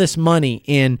all this money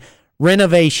in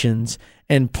renovations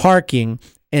and parking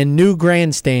and new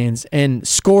grandstands and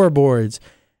scoreboards.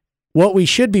 What we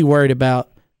should be worried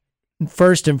about,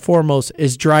 first and foremost,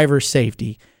 is driver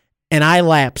safety. And I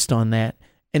lapsed on that.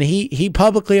 And he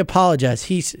publicly apologized.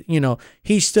 He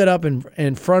stood up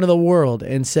in front of the world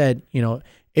and said,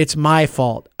 it's my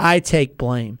fault. I take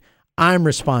blame. I'm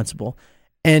responsible.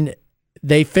 And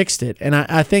they fixed it. And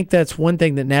I think that's one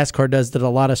thing that NASCAR does that a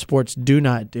lot of sports do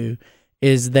not do,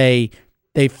 is they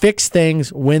fix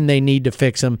things when they need to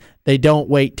fix them. They don't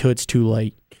wait till it's too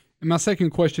late. And my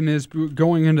second question is,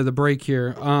 going into the break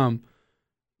here,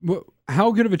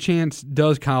 how good of a chance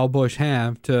does Kyle Busch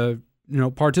have to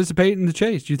participate in the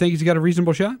chase? Do you think he's got a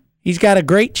reasonable shot? He's got a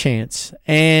great chance.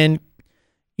 And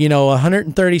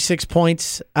 136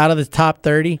 points out of the top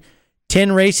 30,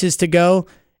 10 races to go.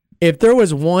 If there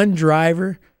was one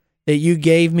driver that you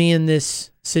gave me in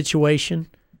this situation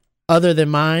other than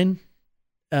mine,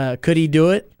 could he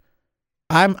do it?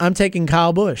 I'm taking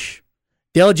Kyle Busch.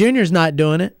 Dale Jr.'s not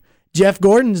doing it. Jeff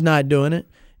Gordon's not doing it.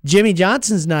 Jimmy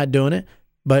Johnson's not doing it.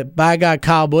 But by God,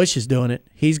 Kyle Busch is doing it.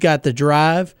 He's got the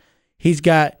drive. He's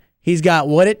got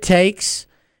what it takes.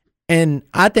 And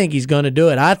I think he's going to do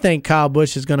it. I think Kyle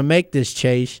Busch is going to make this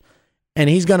chase, and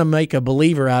he's going to make a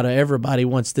believer out of everybody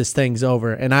once this thing's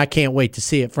over. And I can't wait to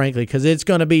see it, frankly, because it's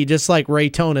going to be just like Ray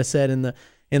Tona said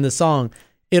in the song.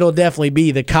 It'll definitely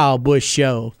be the Kyle Busch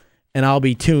show, and I'll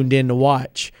be tuned in to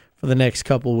watch for the next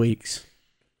couple weeks.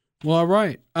 Well, all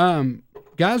right,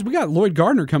 guys, we got Lloyd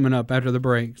Gardner coming up after the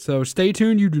break, so stay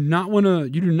tuned. You do not want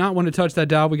to touch that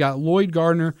dial. We got Lloyd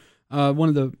Gardner, one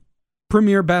of the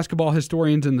premier basketball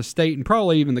historians in the state and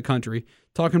probably even the country,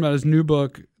 talking about his new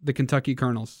book, The Kentucky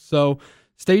Colonels. So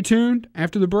stay tuned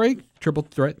after the break. Triple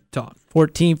Threat Talk.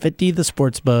 1450 The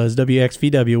Sports Buzz,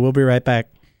 WXVW. We'll be right back.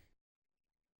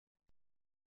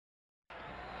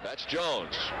 That's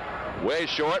Jones. Way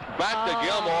short. Back to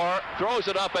Gilmore. Throws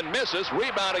it up and misses.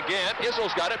 Rebound again.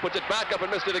 Issel's got it. Puts it back up and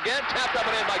missed it again. Tapped up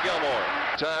and in by Gilmore.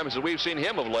 Times that we've seen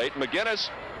him of late. McGinnis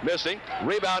missing.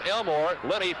 Rebound Elmore.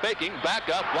 Lenny faking. Back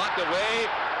up. Blocked away.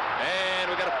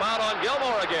 And we got a foul on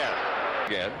Gilmore again.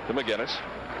 Again to McGinnis.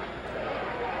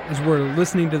 As we're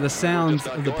listening to the sounds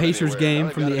of the Pacers game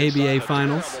from the ABA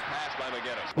Finals,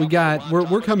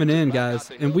 we're coming in, guys,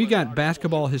 and we got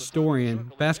basketball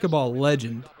historian, basketball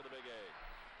legend,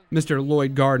 Mr.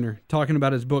 Lloyd Gardner, talking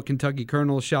about his book, Kentucky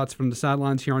Colonels, Shots from the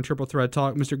Sidelines, here on Triple Threat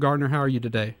Talk. Mr. Gardner, how are you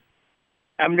today?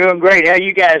 I'm doing great. How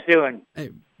you guys doing?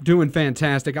 Hey, doing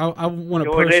fantastic. I want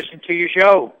to listen to your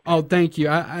show. Oh, thank you.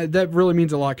 That really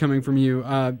means a lot coming from you.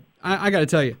 I got to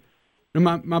tell you,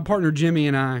 my partner Jimmy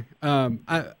and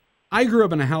I grew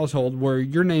up in a household where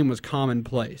your name was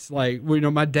commonplace. Like,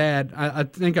 my dad, I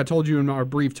think I told you in our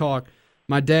brief talk,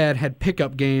 my dad had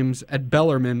pickup games at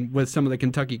Bellarmine with some of the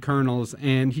Kentucky Colonels,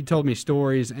 and he told me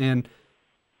stories. And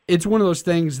it's one of those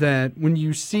things that when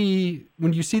you see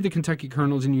the Kentucky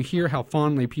Colonels and you hear how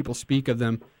fondly people speak of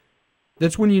them,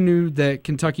 that's when you knew that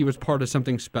Kentucky was part of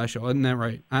something special. Isn't that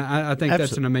right? I think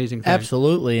that's an amazing thing.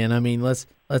 Absolutely. And I mean, let's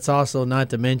also not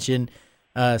to mention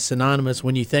synonymous.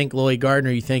 When you think Lloyd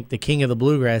Gardner, you think the King of the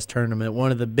Bluegrass tournament,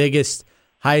 one of the biggest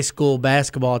high school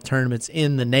basketball tournaments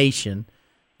in the nation,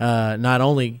 not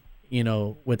only,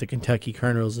 with the Kentucky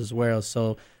Colonels as well.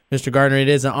 So, Mr. Gardner, it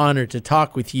is an honor to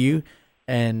talk with you,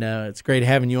 and it's great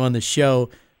having you on the show.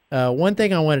 One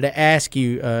thing I wanted to ask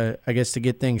you, I guess to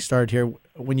get things started here,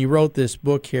 when you wrote this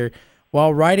book here,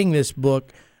 while writing this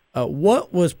book,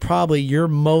 what was probably your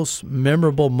most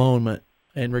memorable moment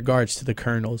in regards to the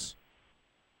Colonels?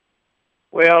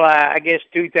 Well, I guess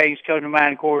two things come to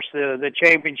mind. Of course, the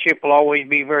championship will always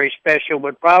be very special,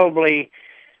 but probably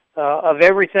of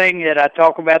everything that I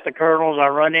talk about the Colonels, I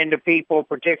run into people,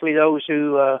 particularly those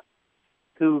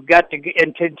who got to get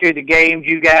into the games.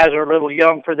 You guys are a little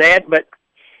young for that, but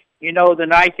the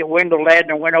night that Wendell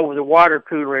Ladner went over the water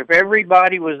cooler, if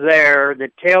everybody was there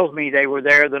that tells me they were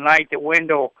there the night that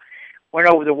Wendell went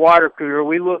over the water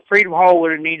cooler, Freedom Hall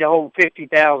would have needed to hold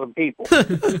 50,000 people.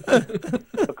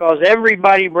 Because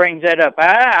everybody brings that up.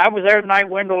 I was there the night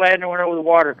Wendell Ladner went over the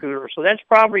water cooler. So that's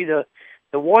probably the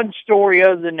one story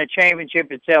other than the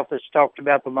championship itself that's talked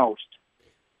about the most.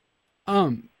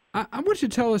 I want you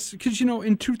to tell us, because,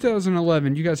 in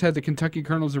 2011, you guys had the Kentucky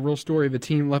Colonels, A Real Story of a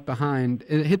Team Left Behind.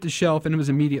 It hit the shelf, and it was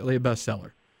immediately a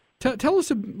bestseller. Tell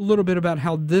us a little bit about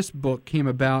how this book came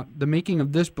about, the making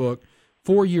of this book,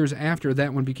 4 years after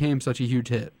that one became such a huge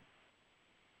hit.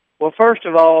 Well, first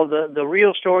of all, the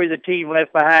Real Story of the Team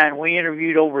Left Behind, we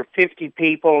interviewed over 50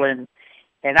 people, and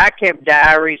I kept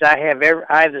diaries. I have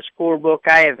the scorebook.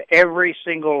 I have every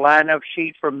single lineup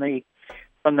sheet from the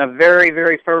very,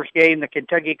 very first game the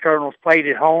Kentucky Colonels played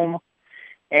at home.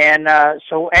 And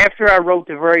so after I wrote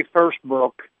the very first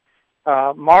book,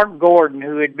 Mark Gordon,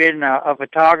 who had been a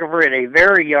photographer at a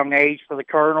very young age for the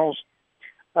Colonels,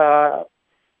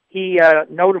 he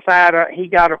notified, he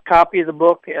got a copy of the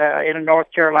book in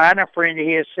North Carolina. A friend of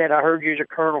his said, I heard you was a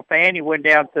Colonel fan. He went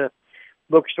down to the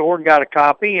bookstore and got a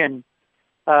copy, and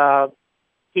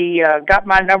he got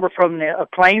my number from the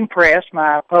Acclaim Press,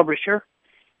 my publisher.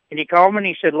 And he called me and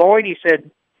he said, Lloyd, he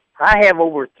said, I have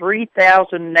over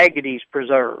 3,000 negatives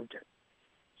preserved.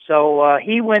 So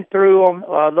he went through them,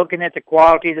 looking at the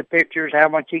quality of the pictures, how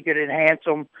much he could enhance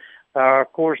them.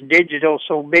 Of course, digital's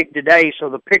so big today, so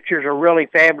the pictures are really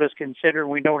fabulous considering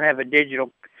we don't have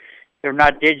they're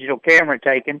not digital camera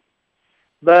taken.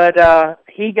 But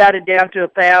he got it down to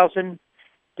 1,000.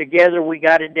 Together we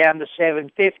got it down to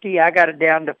 750. I got it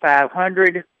down to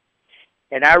 500.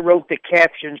 And I wrote the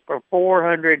captions for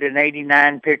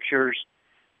 489 pictures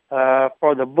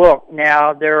for the book.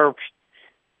 Now, there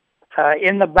are,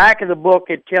 in the back of the book,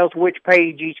 it tells which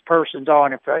page each person's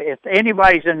on. If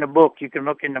anybody's in the book, you can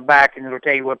look in the back and it'll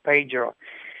tell you what page you're on.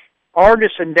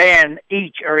 Artis and Dan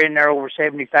each are in there over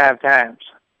 75 times.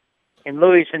 And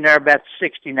Louis in there about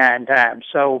 69 times.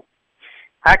 So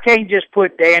I can't just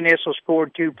put Dan Issel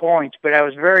scored 2 points, but I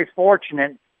was very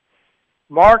fortunate.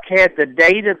 Mark had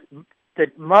the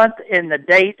month and the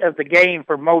date of the game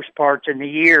for most parts in the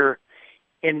year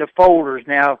in the folders.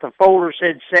 Now, if the folder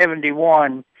said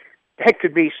 71, that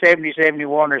could be 70,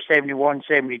 71 or 71,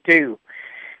 72.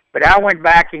 But I went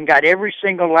back and got every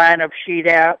single lineup sheet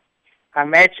out. I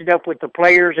matched it up with the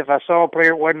players. If I saw a player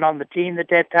that wasn't on the team at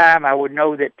that time, I would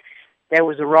know that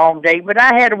was the wrong date. But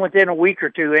I had them within a week or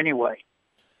two anyway.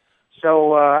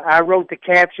 So I wrote the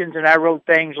captions, and I wrote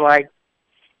things like,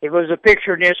 if it was a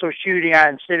picture of Issel shooting,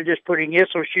 instead of just putting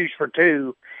Issel shoots for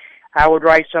 2, I would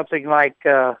write something like 2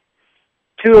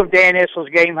 of Dan Issel's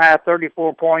game-high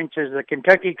 34 points as the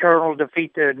Kentucky Colonels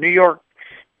defeat the New York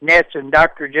Nets and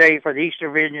Dr. J for the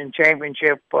Eastern Division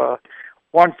Championship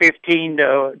 115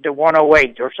 to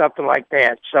 108 or something like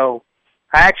that. So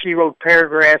I actually wrote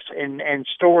paragraphs and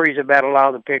stories about a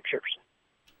lot of the pictures.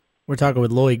 We're talking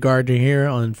with Lloyd Gardner here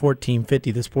on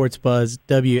 1450 The Sports Buzz,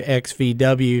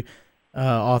 WXVW.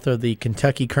 Author of the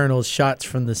Kentucky Colonels Shots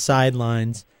from the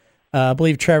Sidelines. I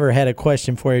believe Trevor had a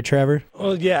question for you, Trevor.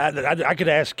 Well, yeah, I could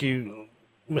ask you,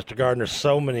 Mr. Gardner,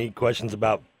 so many questions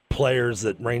about players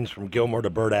that range from Gilmore to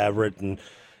Bert Everett and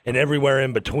everywhere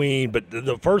in between. But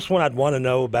the first one I'd want to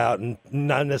know about, and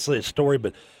not necessarily a story,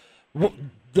 but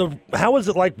how was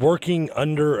it like working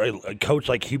under a coach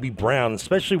like Hubie Brown,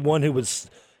 especially one who was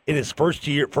in his first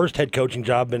head coaching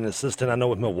job, been an assistant, I know,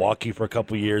 with Milwaukee for a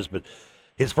couple of years, but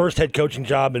his first head coaching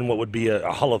job in what would be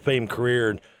a Hall of Fame career,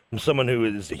 and from someone who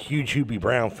is a huge Hubie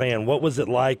Brown fan. What was it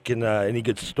like, and any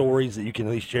good stories that you can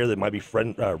at least share that might be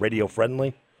radio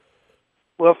friendly?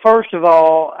 Well, first of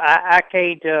all, I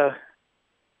can't.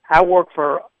 I worked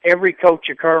for every coach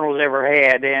the Colonels ever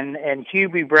had, and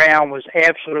Hubie Brown was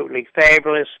absolutely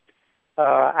fabulous.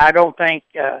 I don't think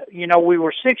we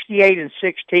were 68-16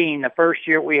 the first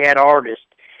year we had Artis.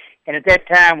 and at that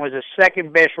time was the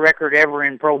second best record ever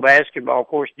in pro basketball. Of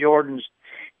course, Jordan's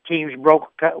teams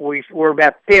we're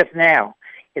about fifth now.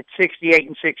 It's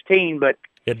 68-16, but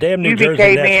yeah, damn New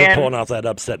Jersey Nets for pulling off that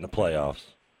upset in the playoffs.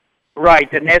 Right,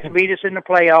 the Nets beat us in the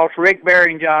playoffs. Rick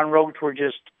Barry and John Roach were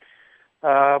just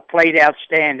played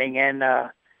outstanding, and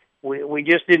we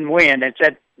just didn't win.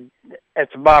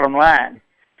 That's the bottom line.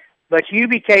 But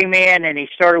Hubie came in and he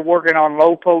started working on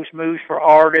low post moves for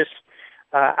artists.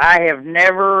 I have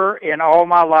never in all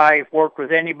my life worked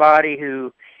with anybody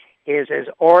who is as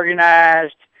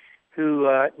organized,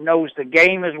 who knows the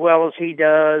game as well as he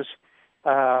does,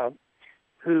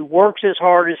 who works as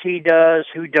hard as he does,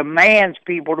 who demands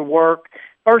people to work.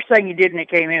 First thing he did when he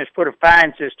came in was put a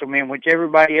fine system in, which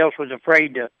everybody else was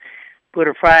afraid to put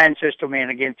a fine system in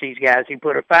against these guys. He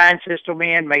put a fine system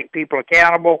in, made people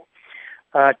accountable.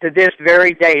 To this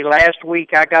very day, last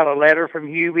week I got a letter from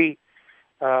Hubie,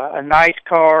 a nice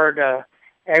card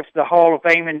after the Hall of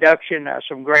Fame induction,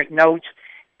 some great notes.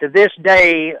 To this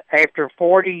day, after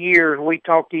 40 years, we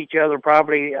talk to each other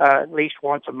probably at least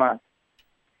once a month.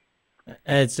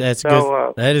 That's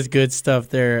good. That is good stuff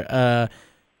there.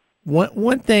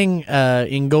 One thing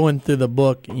in going through the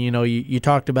book, you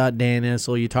talked about Dan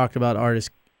Issel, you talked about Artis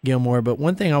Gilmore, but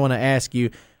one thing I want to ask you,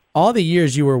 all the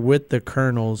years you were with the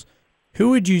Colonels,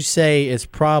 who would you say is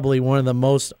probably one of the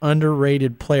most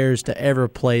underrated players to ever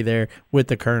play there with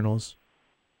the Colonels?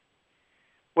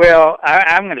 Well,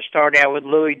 I'm going to start out with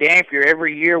Louis Dampier.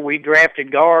 Every year we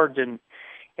drafted guards, and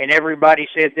everybody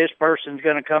said this person's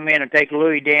going to come in and take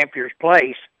Louis Dampier's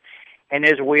place. And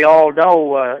as we all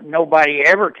know, nobody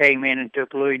ever came in and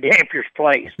took Louis Dampier's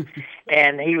place.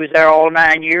 And he was there all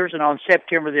 9 years, and on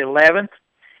September the 11th,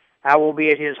 I will be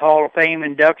at his Hall of Fame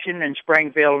induction in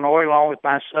Springfield, Illinois, along with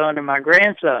my son and my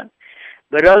grandson.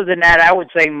 But other than that, I would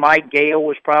say Mike Gale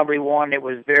was probably one that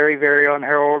was very, very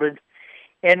unheralded.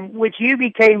 And when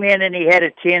Hubie came in and he had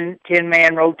a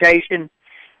 10-man rotation,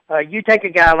 you take a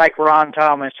guy like Ron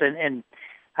Thomas, and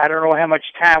I don't know how much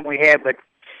time we have, but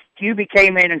Hubie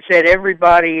came in and said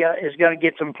everybody is going to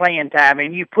get some playing time,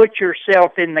 and you put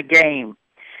yourself in the game.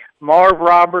 Marv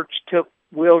Roberts took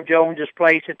Will Jones's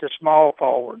place at the small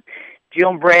forward.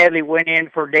 Jim Bradley went in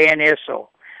for Dan Issel.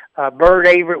 Bert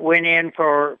Averett went in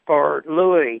for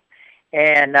Louis,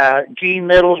 and Gene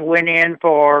Littles went in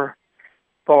for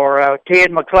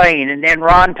Ted McClain, and then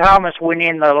Ron Thomas went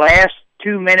in the last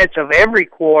 2 minutes of every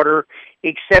quarter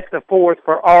except the fourth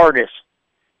for Artis.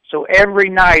 So every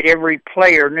night, every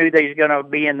player knew they was going to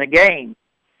be in the game.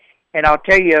 And I'll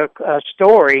tell you a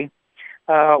story.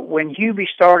 When Hubie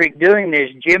started doing this,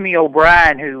 Jimmy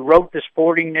O'Brien, who wrote the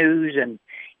Sporting News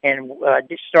and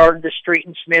started the Street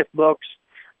and Smith books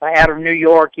out of New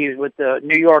York, he was with the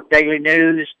New York Daily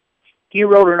News. He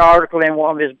wrote an article in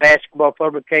one of his basketball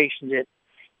publications that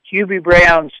Hubie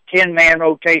Brown's 10-man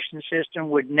rotation system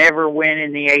would never win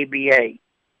in the ABA.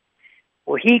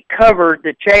 Well, he covered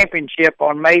the championship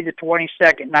on May the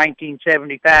 22nd,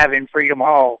 1975 in Freedom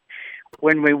Hall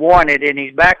when we won it, and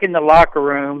he's back in the locker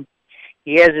room.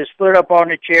 He has his foot up on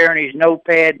the chair and his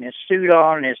notepad and his suit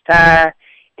on and his tie,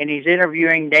 and he's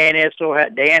interviewing Dan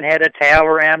Issel. Dan had a towel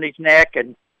around his neck,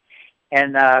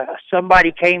 and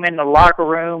somebody came in the locker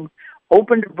room,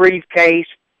 opened a briefcase,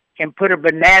 and put a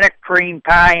banana cream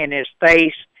pie in his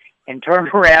face and turned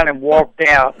around and walked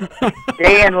out.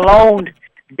 Dan loaned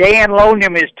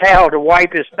him his towel to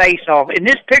wipe his face off. And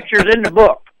this picture's in the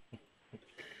book.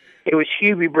 It was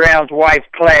Hubie Brown's wife,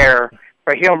 Claire,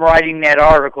 for him writing that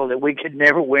article that we could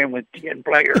never win with 10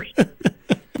 players.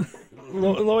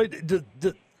 Lloyd,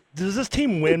 does this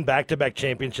team win back-to-back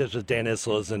championships if Dan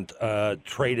Issel isn't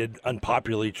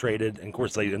unpopularly traded? And, of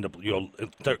course, they end up,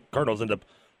 the Cardinals end up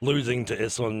losing to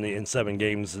Issel in 7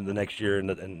 games in the next year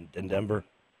in Denver?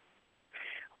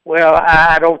 Well,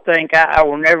 I don't think I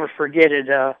will never forget it.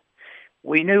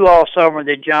 We knew all summer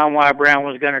that John Y. Brown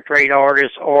was going to trade Artis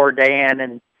or Dan,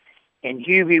 and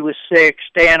Hubie was sick.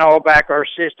 Stan Allback, our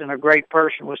assistant, a great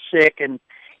person, was sick, and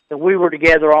we were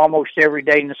together almost every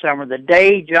day in the summer. The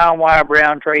day John Y.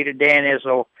 Brown traded Dan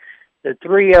Issel, the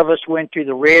three of us went to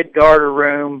the Red Garter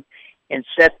room and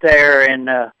sat there, and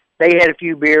they had a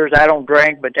few beers. I don't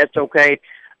drink, but that's okay.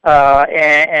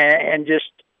 And just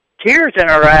tears in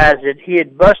our eyes that he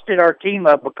had busted our team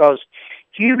up, because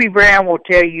Hubie Brown will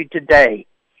tell you today,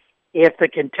 if the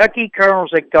Kentucky Colonels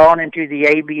had gone into the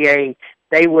ABA,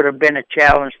 they would have been a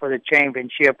challenge for the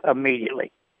championship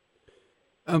immediately.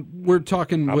 We're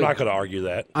talking. I'm not going to argue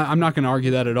that. I'm not going to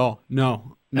argue that at all.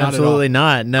 No, absolutely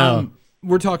not. No.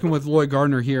 We're talking with Lloyd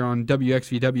Gardner here on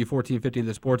WXVW 1450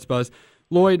 The Sports Buzz.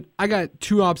 Lloyd, I got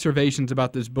 2 observations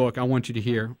about this book I want you to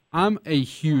hear. I'm a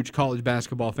huge college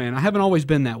basketball fan. I haven't always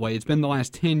been that way. It's been the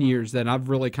last 10 years that I've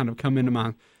really kind of come into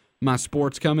my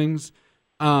sports comings.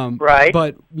 Right.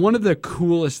 But one of the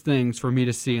coolest things for me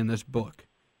to see in this book,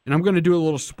 and I'm going to do a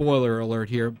little spoiler alert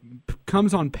here,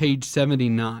 comes on page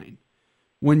 79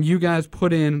 when you guys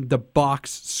put in the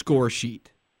box score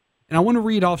sheet. And I want to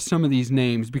read off some of these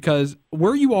names because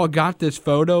where you all got this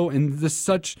photo and this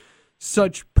such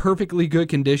perfectly good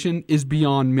condition is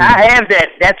beyond me. I have that.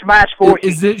 That's my score sheet.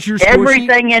 Is it your score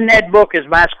Everything sheet? in that book is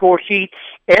my score sheet.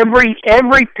 Every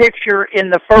picture in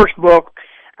the first book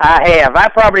I have. I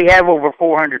probably have over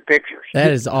 400 pictures.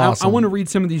 That is awesome. I want to read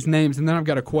some of these names, and then I've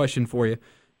got a question for you.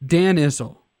 Dan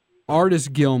Issel, Artis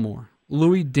Gilmore,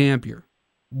 Louis Dampier,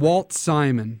 Walt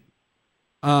Simon,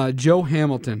 Joe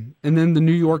Hamilton, and then the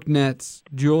New York Nets,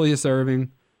 Julius Erving,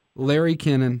 Larry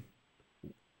Kennan,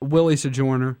 Willie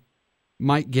Sojourner,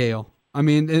 Mike Gale. I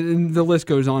mean, and the list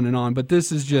goes on and on, but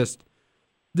this is just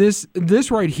this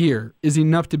right here is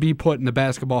enough to be put in the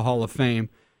Basketball Hall of Fame,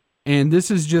 and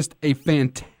this is just a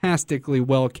fantastically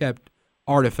well-kept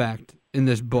artifact in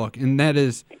this book, and that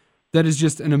is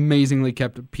just an amazingly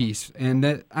kept piece. And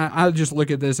that I just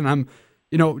look at this, and I'm,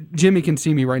 Jimmy can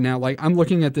see me right now. Like, I'm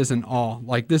looking at this in awe.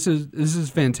 Like, this is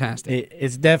fantastic.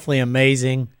 It's definitely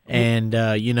amazing, and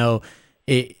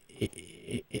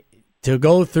to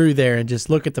go through there and just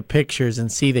look at the pictures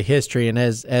and see the history, and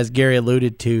as Gary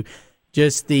alluded to,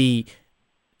 just the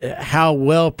how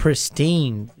well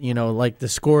pristine, like the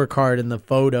scorecard and the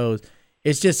photos.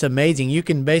 It's just amazing. You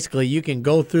can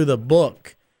go through the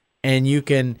book and you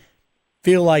can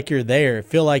feel like you're there,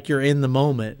 feel like you're in the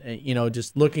moment,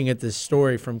 just looking at this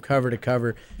story from cover to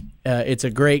cover. It's a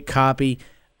great copy.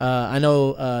 I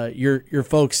know your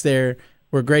folks there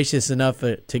were gracious enough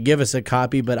to give us a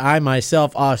copy, but I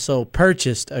myself also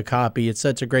purchased a copy. It's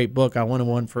such a great book. I wanted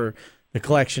one for the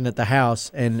collection at the house,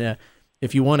 and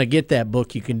if you want to get that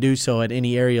book, you can do so at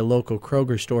any area local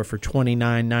Kroger store for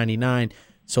 $29.99.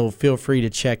 So feel free to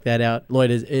check that out.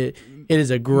 Lloyd, it is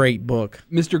a great book.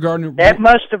 Mr. Gardner, that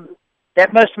must have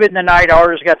been the night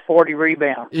Artis got 40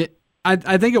 rebounds.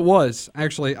 I think it was,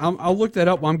 actually. I'll look that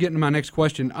up while I'm getting to my next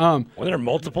question. Were there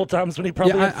multiple times when he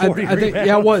probably had 40 I think,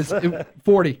 yeah, it was.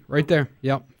 40, right there.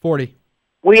 Yep, 40.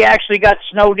 We actually got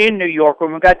snowed in New York.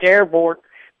 When we got to the airport,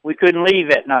 we couldn't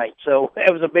leave at night, so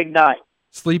it was a big night.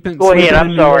 Go ahead,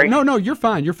 I'm sorry. No, you're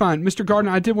fine. You're fine. Mr.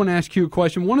 Gardner, I did want to ask you a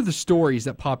question. One of the stories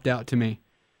that popped out to me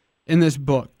in this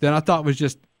book that I thought was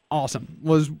just awesome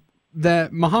was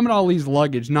that Muhammad Ali's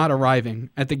luggage not arriving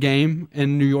at the game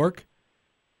in New York.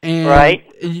 And right.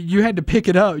 You had to pick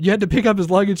it up. You had to pick up his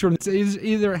luggage from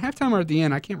either at halftime or at the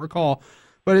end. I can't recall.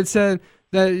 But it said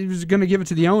that he was going to give it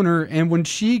to the owner. And when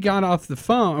she got off the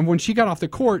phone, and when she got off the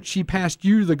court, she passed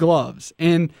you the gloves.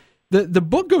 And the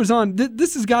book goes on.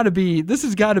 This has got to be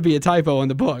a typo in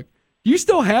the book. Do you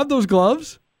still have those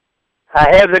gloves?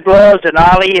 I have the gloves, and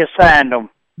Ali has signed them.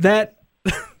 That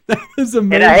is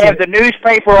amazing. And I have the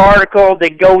newspaper article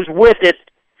that goes with it.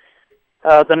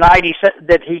 The night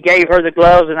that he gave her the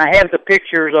gloves, and I have the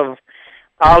pictures of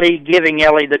Ali giving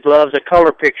Ellie the gloves, a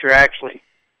color picture, actually.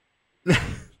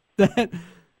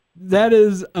 That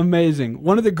is amazing.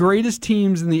 One of the greatest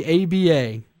teams in the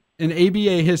ABA, in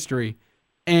ABA history,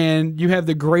 and you have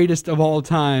the greatest of all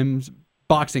times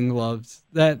boxing gloves.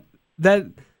 That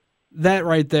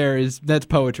right there that's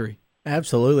poetry.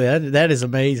 Absolutely. That is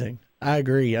amazing. I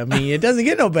agree. I mean, it doesn't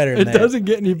get no better than that. It doesn't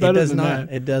get any better than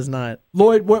that. It does not.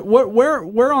 Lloyd,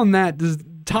 where on that does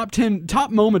top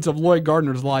moments of Lloyd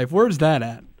Gardner's life? Where's that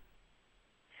at?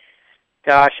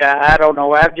 Gosh, I don't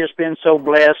know. I've just been so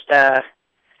blessed.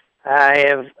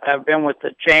 I've been with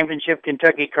the championship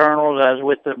Kentucky Colonels. I was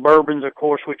with the Bourbons, of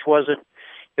course,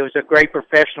 it was a great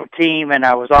professional team, and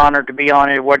I was honored to be on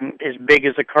it. It wasn't as big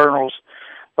as the Colonels,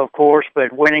 of course,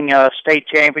 but winning a state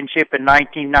championship in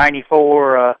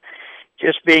 1994.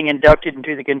 Just being inducted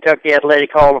into the Kentucky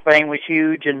Athletic Hall of Fame was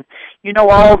huge, and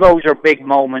all those are big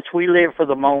moments. We live for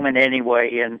the moment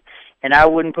anyway, and I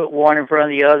wouldn't put one in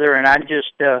front of the other. And I'm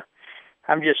just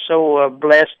so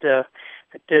blessed to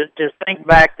think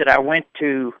back that I worked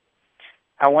for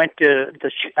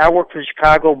the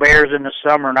Chicago Bears in the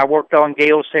summer, and I worked on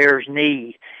Gale Sayers'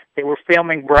 knee. They were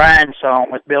filming Brian's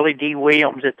song with Billy D.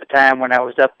 Williams at the time when I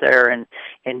was up there, and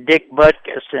Dick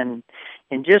Butkus, and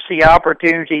just the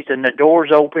opportunities and the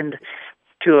doors opened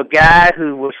to a guy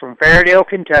who was from Fairdale,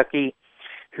 Kentucky,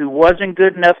 who wasn't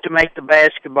good enough to make the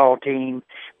basketball team.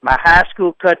 My high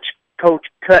school coach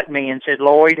cut me and said,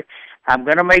 "Lloyd, I'm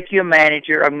going to make you a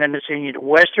manager. I'm going to send you to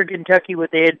Western Kentucky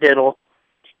with Ed Diddle,"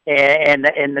 and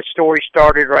the story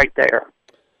started right there.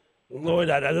 Lloyd,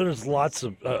 I know there's lots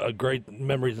of great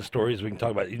memories and stories we can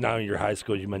talk about. Not only your high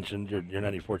school, you mentioned your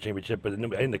 '94 championship, but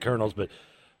in the Colonels. But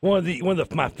one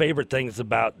of my favorite things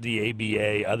about the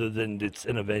ABA, other than its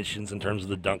innovations in terms of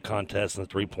the dunk contest and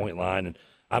the 3-point line, and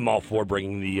I'm all for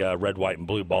bringing the red, white, and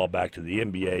blue ball back to the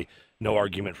NBA. No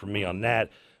argument from me on that.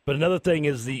 But another thing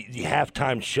is the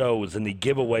halftime shows and the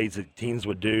giveaways that teams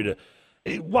would do to.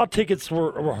 While tickets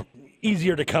were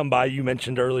easier to come by, you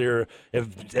mentioned earlier,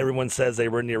 if everyone says they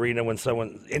were in the arena when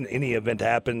someone in any event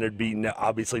happened, there'd be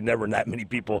obviously never that many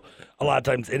people. A lot of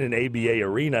times in an ABA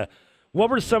arena. What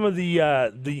were some of the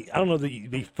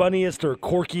funniest or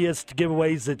quirkiest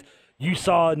giveaways that you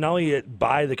saw not only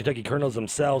by the Kentucky Colonels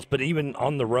themselves, but even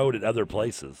on the road at other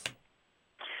places?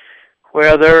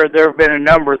 Well, there have been a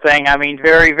number of things. I mean,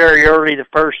 very, very early the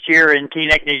first year in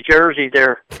Teaneck, New Jersey,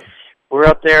 we're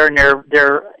up there, and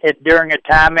during a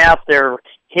timeout, they're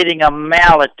hitting a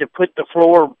mallet to push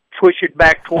it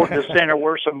back toward the center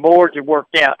where some boards had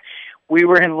worked out. We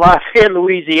were in Lafayette,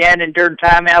 Louisiana, and during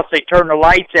timeouts, they turned the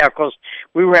lights out because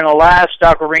we were in a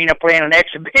livestock arena playing an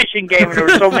exhibition game, and there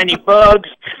were so many bugs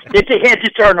that they had to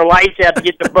turn the lights out to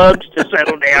get the bugs to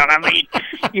settle down. I mean,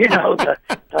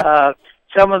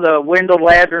 some of the Wendell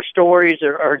Ladner stories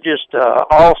are just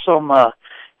awesome.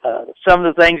 Some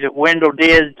of the things that Wendell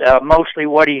did, mostly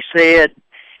what he said,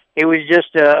 it was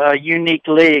just a unique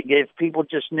league. If people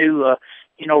just knew,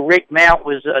 Rick Mount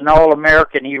was an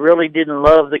All-American. He really didn't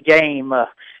love the game.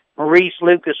 Maurice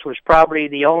Lucas was probably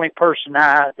the only person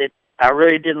that I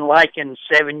really didn't like in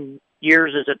 7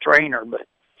 years as a trainer. But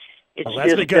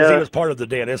that's because he was part of the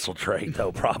Dan Issel trade,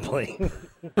 though, probably.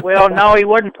 Well, no, he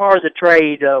wasn't part of the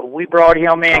trade. We brought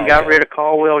him in, got rid of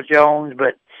Caldwell Jones,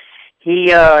 but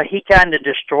he kind of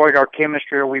destroyed our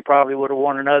chemistry, or we probably would have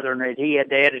won another. And he had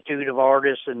the attitude of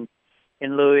Artis and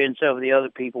Louis and some of the other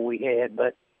people we had.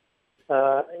 But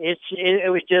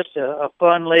it was just a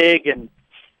fun league. And,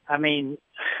 I mean,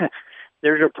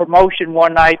 there's a promotion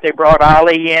one night. They brought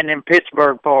Ali in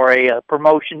Pittsburgh for a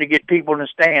promotion to get people in the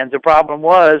stands. The problem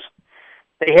was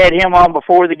they had him on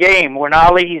before the game. When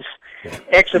Ali's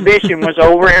exhibition was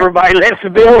over, everybody left the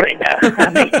building.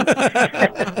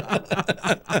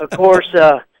 Of course,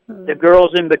 the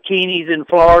girls in bikinis in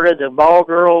Florida, the ball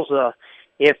girls,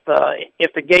 if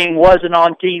the game wasn't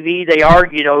on TV, they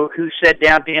argued who sat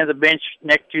down at the end of the bench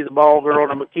next to the ball girl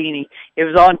in a bikini. It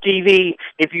was on TV.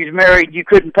 If you was married, you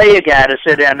couldn't pay a guy to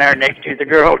sit down there next to the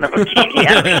girl in a bikini.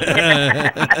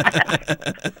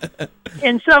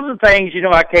 And some of the things,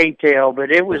 I can't tell, but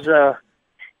it was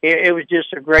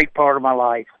just a great part of my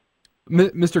life.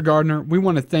 Mr. Gardner, we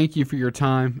want to thank you for your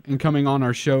time and coming on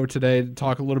our show today to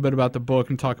talk a little bit about the book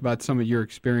and talk about some of your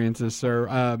experiences,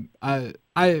 sir.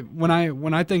 When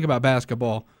I think about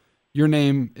basketball, your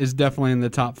name is definitely in the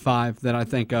top 5 that I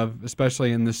think of,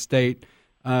 especially in this state.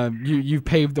 You've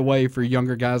paved the way for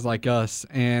younger guys like us,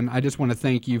 and I just want to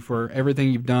thank you for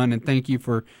everything you've done, and thank you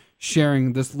for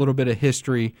sharing this little bit of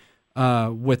history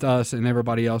with us and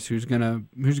everybody else who's gonna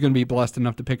be blessed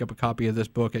enough to pick up a copy of this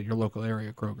book at your local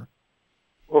area Kroger.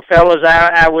 Well, fellas,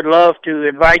 I would love to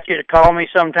invite you to call me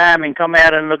sometime and come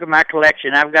out and look at my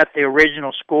collection. I've got the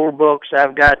original score books. I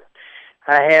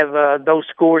have those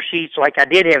score sheets. Like I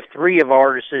did have 3 of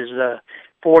Artis's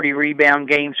 40 rebound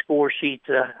game score sheets.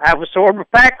 I was sort of a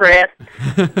pack rat,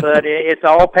 but it's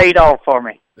all paid off for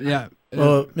me. Yeah.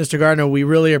 Well, Mr. Gardner, we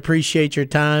really appreciate your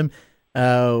time.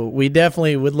 We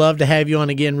definitely would love to have you on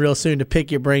again real soon to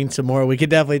pick your brain some more. We could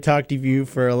definitely talk to you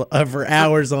for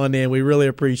hours on end. We really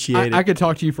appreciate it. I could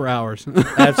talk to you for hours.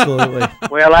 Absolutely.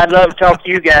 Well, I'd love to talk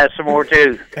to you guys some more,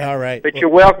 too. All right. But you're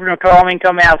welcome to call me and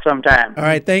come out sometime. All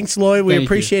right. Thanks, Lloyd. We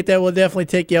appreciate that. We'll definitely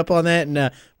take you up on that,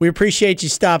 and we appreciate you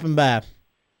stopping by.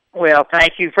 Well,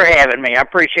 thank you for having me. I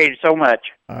appreciate it so much.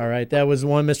 All right. That was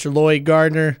Mr. Lloyd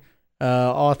Gardner.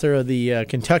 Author of the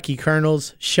Kentucky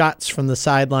Colonels, Shots from the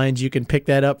Sidelines. You can pick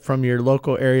that up from your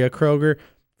local area Kroger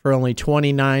for only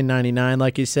 $29.99.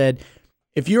 Like you said,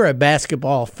 if you're a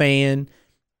basketball fan,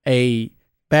 a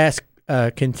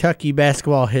Kentucky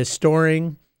basketball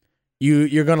historian,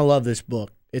 you're going to love this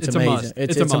book. It's amazing.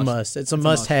 It's a must. It's a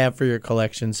must-have for your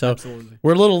collection. So Absolutely.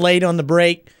 We're a little late on the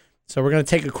break, so we're going to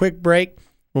take a quick break.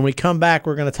 When we come back,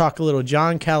 we're going to talk a little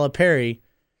John Calipari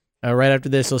right after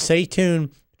this. So stay tuned.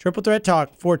 Triple Threat Talk,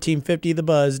 1450 The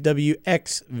Buzz,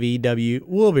 WXVW.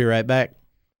 We'll be right back.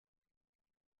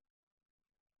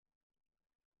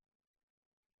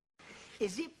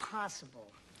 Is it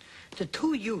possible the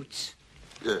 2 Utes...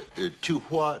 Two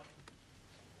what?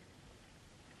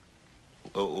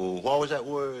 What was that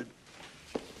word?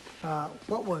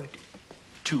 What word?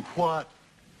 To what?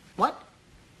 What?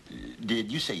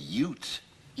 Did you say Utes?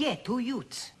 Yeah, 2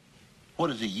 Utes.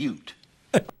 What is a Ute?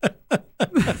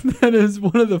 That is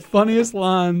one of the funniest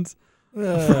lines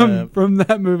from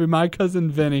that movie, My Cousin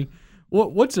Vinny.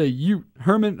 What's a Ute?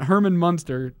 Herman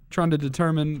Munster trying to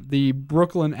determine the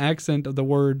Brooklyn accent of the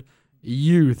word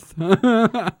youth.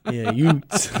 Yeah,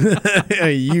 Utes.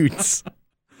 Utes.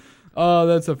 Oh,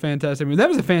 that's a fantastic movie. That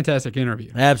was a fantastic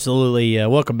interview. Absolutely.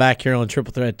 Welcome back here on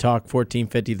Triple Threat Talk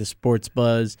 1450, the Sports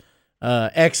Buzz.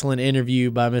 Excellent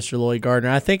interview by Mr. Lloyd Gardner.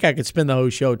 I think I could spend the whole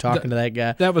show talking to that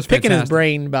guy. That was picking fantastic. his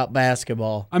brain about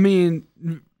basketball. I mean,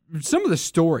 some of the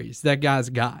stories that guy's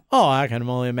got. Oh, I can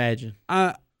only imagine.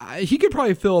 He could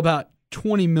probably fill about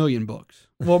 20 million books.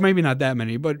 Well, maybe not that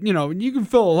many, but you can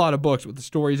fill a lot of books with the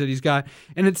stories that he's got.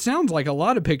 And it sounds like a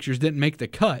lot of pictures didn't make the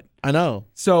cut. I know.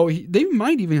 So they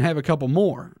might even have a couple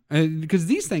more because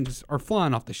these things are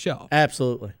flying off the shelf.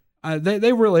 Absolutely.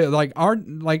 They really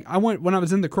I went when I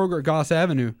was in the Kroger at Goss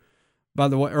Avenue. By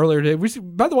the way, earlier today.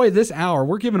 By the way, this hour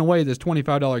we're giving away this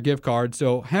 $25 gift card.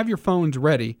 So have your phones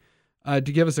ready to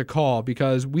give us a call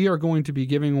because we are going to be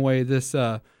giving away this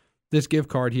gift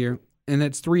card here, and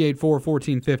it's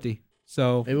 384-1450.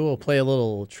 So maybe we'll play a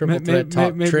little Triple Threat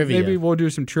Talk trivia. Maybe we'll do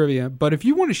some trivia. But if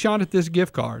you want a shot at this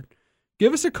gift card,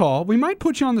 give us a call. We might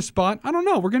put you on the spot. I don't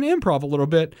know. We're going to improv a little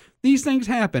bit. These things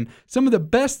happen. Some of the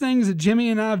best things that Jimmy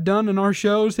and I have done in our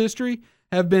show's history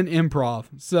have been improv.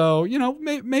 So,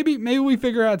 maybe we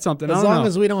figure out something. As long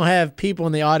as we don't have people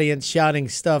in the audience shouting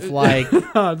stuff like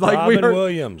Robin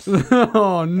Williams.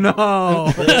 Oh,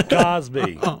 no. Bill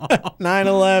Cosby.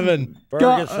 9/11.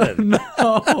 Ferguson.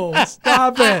 No,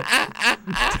 stop it.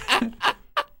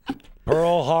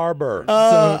 Pearl Harbor.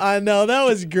 Oh, I know. That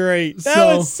was great.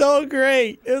 That was so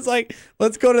great. It was like,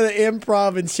 let's go to the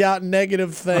improv and shout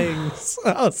negative things.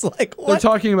 I was like, what? They're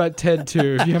talking about Ted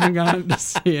 2, if you haven't gotten to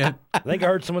see it. I think I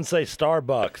heard someone say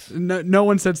Starbucks. No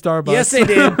one said Starbucks. Yes, they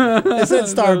did. They said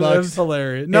Starbucks. That was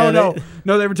hilarious. No,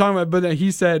 they were talking about, but he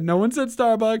said, no one said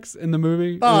Starbucks in the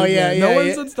movie. Oh, yeah. No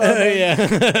one said Starbucks.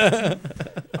 Yeah.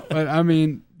 But, I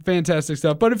mean, fantastic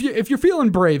stuff. But if you're feeling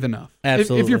brave enough,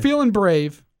 absolutely. If you're feeling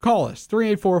brave, call us,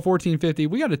 384-1450.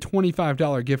 We got a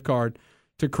 $25 gift card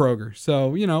to Kroger.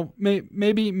 So,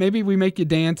 maybe we make you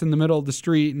dance in the middle of the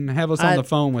street and have us on the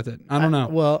phone with it. I don't know.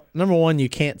 Well, number one, you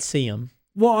can't see them.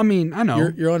 Well, I mean, I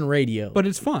know. You're on radio. But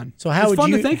it's fun. So how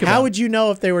would you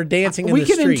know if they were dancing in the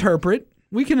street?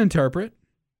 We can interpret.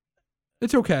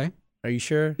 It's okay. Are you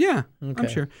sure? Yeah, okay. I'm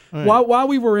sure. Right. While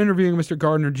we were interviewing Mr.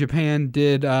 Gardner, Japan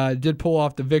did pull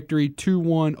off the victory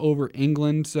 2-1 over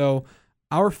England. So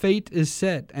our fate is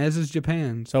set, as is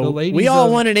Japan. So the ladies we all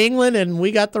wanted England, and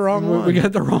we got the wrong one. We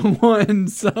got the wrong one,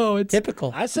 so it's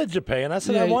typical. I said Japan. I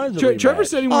said I wanted the rematch. Trevor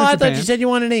said he wanted I Japan. thought you said you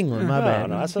wanted England. My bad.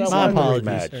 No, I said my I wanted apologies.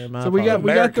 the rematch. Sir, my So we got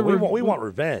the we want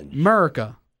revenge.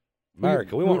 America. We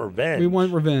want revenge. We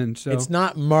want revenge. So. It's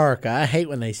not America. I hate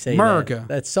when they say America. that.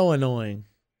 That's so annoying.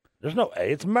 There's no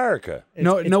A. It's America.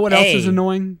 Know what else is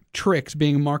annoying? Tricks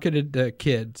being marketed to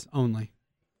kids only.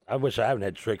 I wish I haven't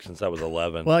had tricks since I was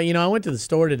 11. Well, I went to the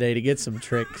store today to get some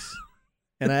tricks,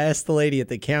 and I asked the lady at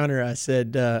the counter. I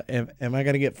said, "Am I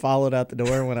going to get followed out the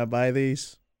door when I buy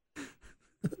these?"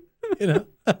 That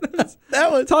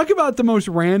was talk about the most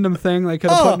random thing they could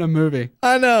have put in a movie.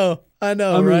 I know, right?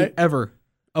 Mean, ever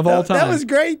of all time. That was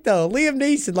great though. Liam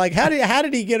Neeson, like, how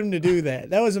did he get him to do that?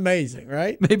 That was amazing,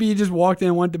 right? Maybe he just walked in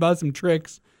and went to buy some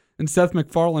tricks, and Seth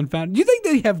MacFarlane found. Do you think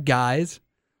they have guys?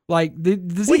 Like,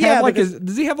 does he have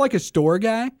like a store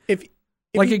guy? If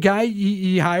a guy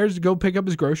he hires to go pick up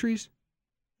his groceries?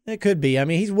 It could be. I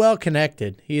mean, he's well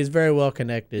connected. He is very well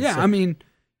connected. Yeah, so. I mean,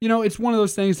 it's one of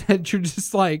those things that you're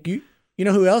just like. You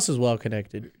know who else is well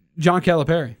connected? John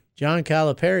Calipari. John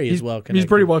Calipari is well connected. He's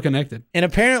pretty well connected. And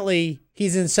apparently,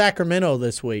 he's in Sacramento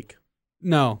this week.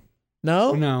 No.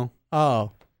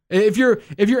 Oh. If you're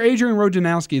Adrian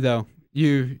Wojnarowski, though,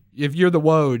 if you're the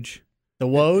Woj. The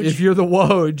Woj? If you're the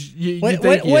Woj,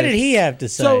 what did he have to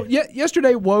say? So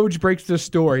yesterday, Woj breaks the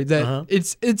story that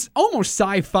it's almost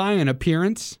sci-fi in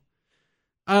appearance.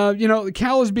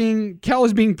 Cal is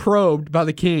being probed by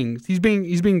the Kings. He's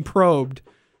being probed.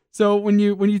 So when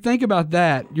you think about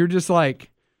that, you're just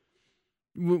like,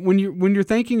 when you're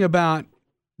thinking about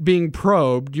being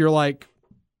probed, you're like,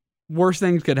 worse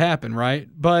things could happen, right?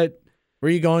 But where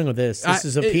are you going with this? This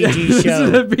is a PG show. This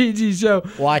is a PG show.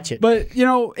 Watch it. But,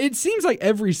 it seems like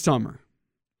every summer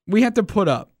we have to put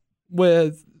up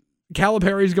with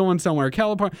Calipari's going somewhere.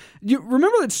 You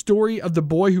remember that story of the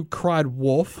boy who cried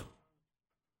wolf?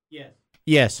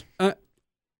 Yes.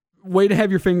 Way to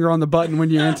have your finger on the button when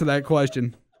you answer that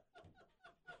question.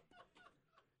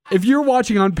 If you're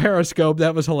watching on Periscope,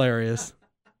 that was hilarious.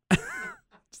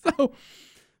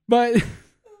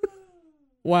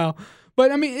 Wow.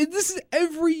 But I mean, this is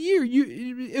every year.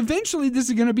 Eventually, this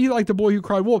is going to be like the boy who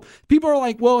cried wolf. People are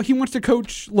like, well, he wants to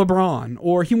coach LeBron,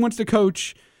 or he wants to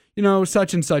coach,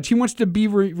 such and such. He wants to be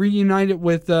reunited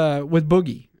with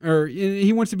Boogie, or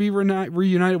he wants to be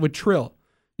reunited with Trill.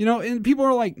 And people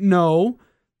are like, no,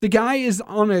 the guy is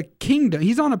on a kingdom.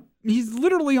 He's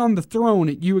literally on the throne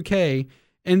at UK,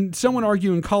 and someone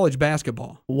arguing college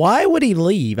basketball. Why would he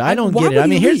leave? I don't get it. I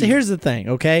mean, here's the thing,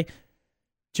 okay?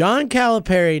 John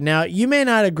Calipari, now, you may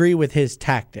not agree with his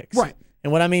tactics. Right.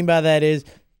 And what I mean by that is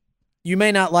you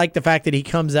may not like the fact that he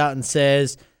comes out and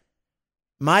says,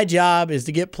 my job is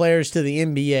to get players to the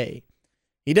NBA.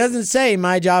 He doesn't say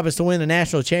my job is to win a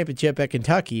national championship at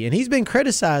Kentucky. And he's been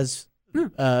criticized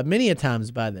many a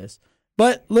times by this.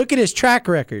 But look at his track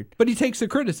record. But he takes the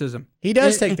criticism. He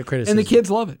does take the criticism. And the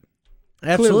kids love it.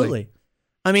 Absolutely. Clearly.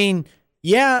 I mean,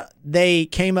 yeah, they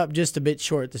came up just a bit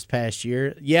short this past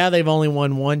year. Yeah, they've only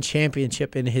won one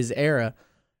championship in his era.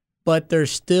 But they're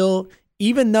still,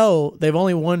 even though they've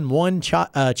only won one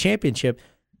championship,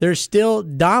 they're still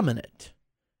dominant.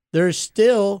 They're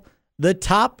still the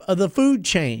top of the food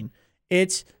chain.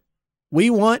 We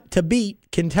want to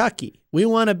beat Kentucky. We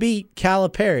want to beat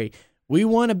Calipari. We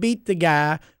want to beat the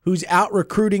guy who's out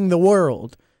recruiting the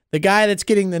world. The guy that's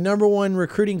getting the number one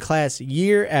recruiting class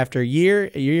year after year,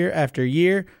 year after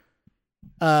year.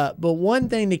 But one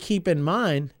thing to keep in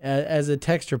mind, as a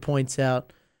texter points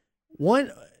out,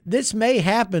 this may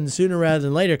happen sooner rather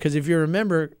than later, because if you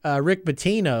remember Rick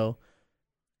Pitino,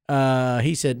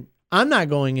 he said, I'm not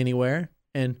going anywhere.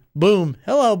 And boom,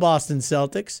 hello, Boston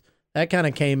Celtics. That kind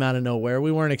of came out of nowhere.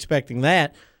 We weren't expecting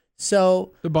that.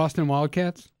 So the Boston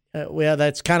Wildcats? Well,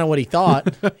 that's kind of what he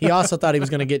thought. He also thought he was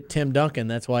going to get Tim Duncan.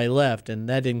 That's why he left, and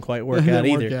that didn't quite work out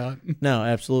either. No,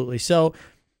 absolutely. So,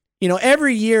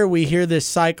 every year we hear this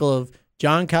cycle of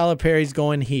John Calipari's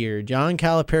going here, John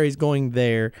Calipari's going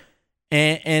there,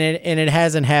 and it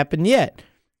hasn't happened yet.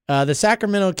 The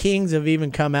Sacramento Kings have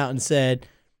even come out and said,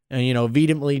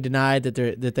 vehemently denied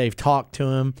that they've talked to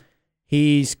him.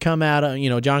 He's come out,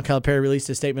 John Calipari released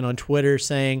a statement on Twitter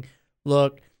saying,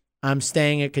 look, I'm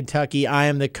staying at Kentucky. I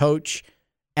am the coach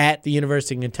at the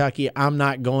University of Kentucky. I'm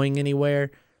not going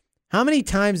anywhere. How many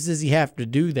times does he have to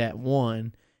do that,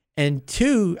 one? And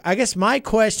two, I guess my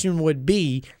question would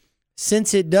be,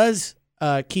 since it does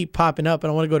keep popping up, and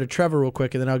I want to go to Trevor real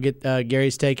quick, and then I'll get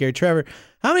Gary's take here. Trevor,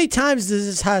 how many times does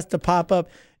this have to pop up?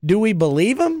 Do we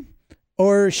believe him,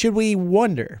 or should we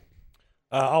wonder?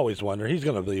 I always wonder. He's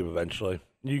going to leave eventually.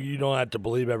 You don't have to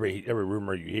believe every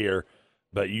rumor you hear.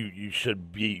 But you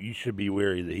should be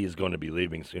wary that he's going to be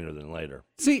leaving sooner than later.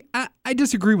 See, I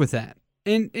disagree with that.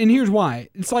 And here's why.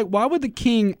 It's like, why would the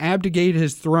king abdicate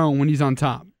his throne when he's on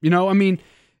top? I mean,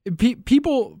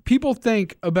 people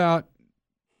think about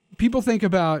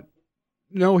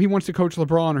no, he wants to coach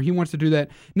LeBron or he wants to do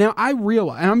that. Now, I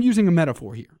realize, and I'm using a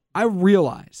metaphor here, I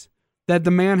realize that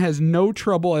the man has no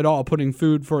trouble at all putting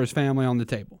food for his family on the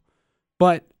table.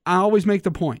 But I always make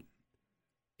the point.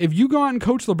 If you go out and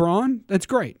coach LeBron, that's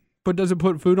great. But does it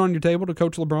put food on your table to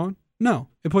coach LeBron? No.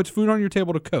 It puts food on your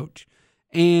table to coach.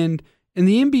 And in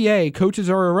the NBA, coaches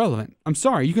are irrelevant. I'm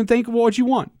sorry. You can think of what you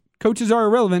want. Coaches are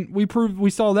irrelevant.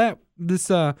 We saw that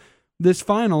this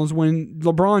finals when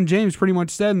LeBron James pretty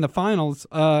much said in the finals,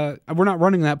 we're not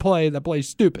running that play. That play's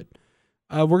stupid.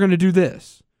 We're going to do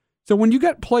this. So when you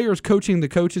got players coaching the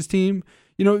coaches team,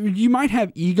 you might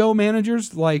have ego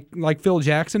managers like Phil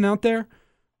Jackson out there.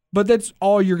 But that's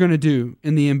all you're going to do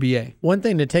in the NBA. One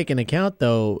thing to take into account,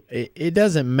 though, it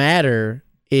doesn't matter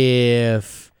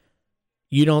if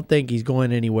you don't think he's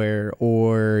going anywhere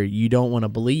or you don't want to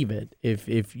believe it.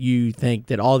 If you think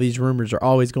that all these rumors are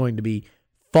always going to be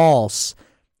false,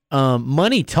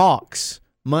 money talks.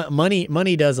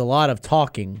 Money does a lot of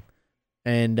talking.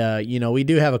 And, we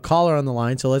do have a caller on the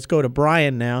line, so let's go to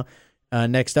Brian now.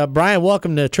 Next up. Brian,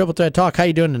 welcome to Triple Threat Talk. How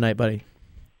you doing tonight, buddy?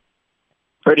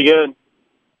 Pretty good.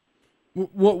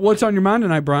 What's on your mind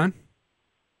tonight, Brian?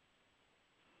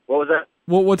 What was that?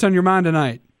 What's on your mind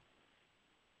tonight?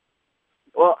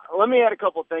 Well, let me add a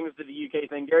couple things to the UK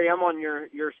thing. Gary, I'm on your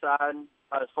side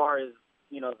as far as,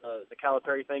 the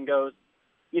Calipari thing goes.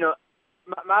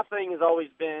 My thing has always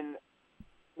been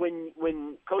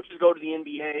when coaches go to the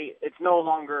NBA, it's no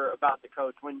longer about the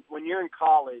coach. When you're in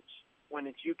college, when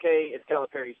it's UK, it's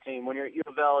Calipari's team. When you're at U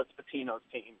of L, it's Pitino's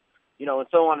team, and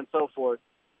so on and so forth.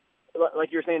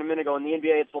 Like you were saying a minute ago, in the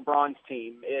NBA, it's LeBron's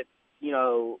team. It's,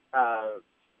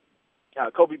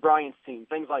 Kobe Bryant's team,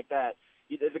 things like that.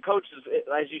 The coach,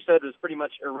 as you said, was pretty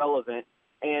much irrelevant.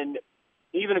 And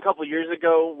even a couple of years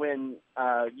ago when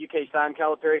UK signed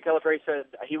Calipari said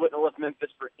he wouldn't have left Memphis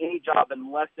for any job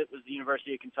unless it was the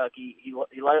University of Kentucky. He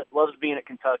loves being at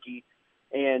Kentucky.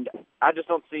 And I just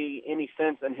don't see any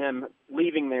sense in him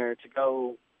leaving there to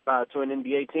go to an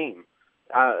NBA team.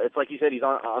 It's like you said, he's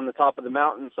on the top of the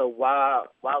mountain, so why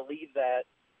leave that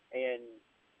and,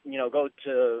 go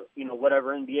to,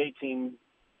 whatever NBA team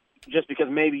just because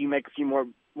maybe you make a few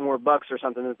more bucks or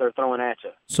something that they're throwing at you.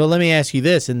 So let me ask you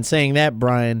this, in saying that,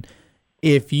 Brian,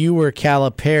 if you were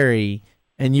Calipari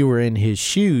and you were in his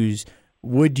shoes,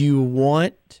 would you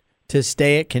want to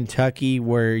stay at Kentucky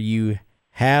where you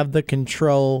have the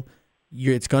control,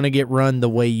 it's going to get run the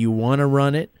way you want to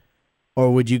run it,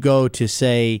 or would you go to,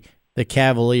 say, the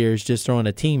Cavaliers, just throwing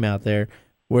a team out there,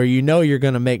 where you're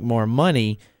going to make more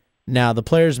money? Now, the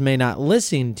players may not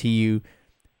listen to you,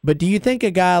 but do you think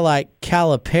a guy like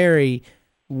Calipari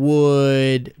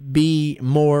would be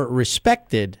more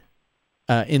respected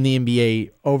in the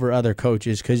NBA over other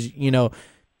coaches? Because,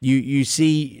 you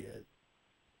see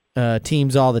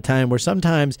teams all the time where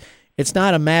sometimes it's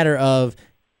not a matter of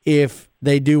if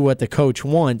they do what the coach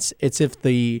wants, it's if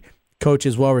the coach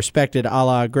is well respected, a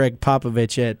la Greg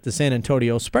Popovich at the San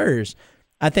Antonio Spurs.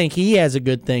 I think he has a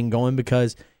good thing going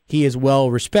because he is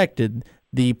well respected.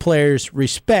 The players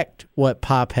respect what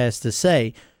Pop has to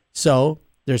say, so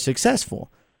they're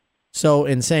successful. So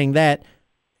in saying that,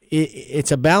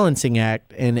 it's a balancing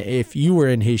act, and if you were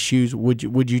in his shoes,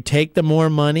 would you take the more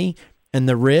money and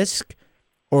the risk,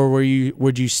 or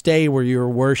would you stay where you were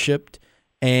worshipped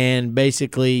and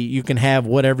basically you can have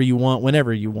whatever you want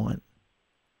whenever you want?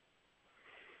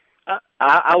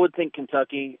 I would think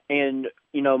Kentucky, and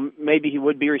maybe he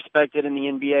would be respected in the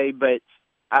NBA. But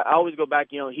I always go back.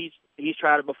 He's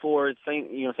tried it before.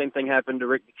 Same thing happened to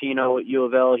Rick Pitino at U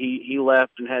of L. He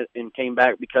left and came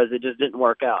back because it just didn't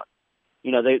work out.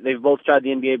 They've both tried the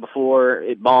NBA before.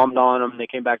 It bombed on them. They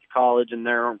came back to college, and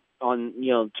they're on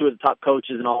two of the top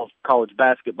coaches in all of college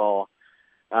basketball.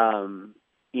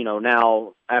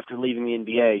 Now after leaving the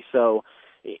NBA, so.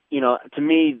 To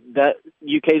me, that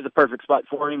UK is the perfect spot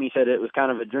for him. He said it was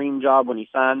kind of a dream job when he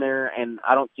signed there, and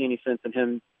I don't see any sense in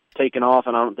him taking off,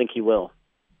 and I don't think he will.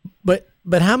 But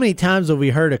how many times have we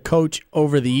heard a coach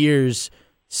over the years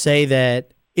say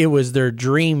that it was their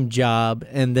dream job,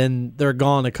 and then they're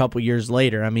gone a couple years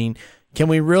later? I mean, can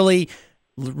we really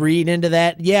read into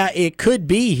that? Yeah, it could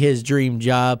be his dream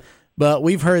job, but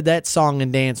we've heard that song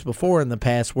and dance before in the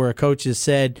past where a coach has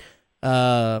said,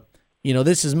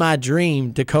 this is my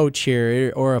dream to coach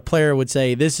here, or a player would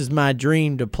say, this is my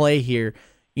dream to play here.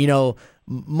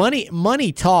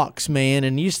 Money talks, man,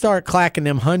 and you start clacking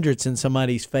them hundreds in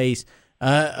somebody's face,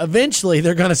 eventually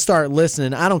they're going to start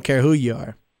listening. I don't care who you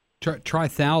are. Try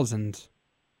thousands.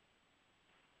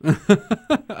 That's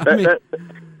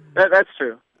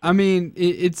true. I mean,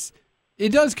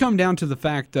 it does come down to the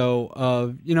fact, though,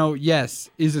 of, yes,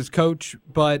 is his coach,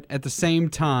 but at the same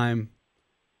time,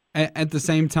 can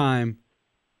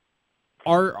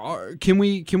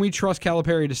we trust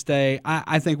Calipari to stay?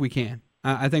 I think we can.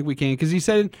 I think we can, because he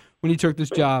said when he took this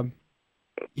job,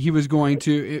 he was going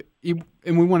to.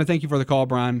 And we want to thank you for the call,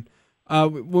 Brian.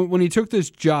 When he took this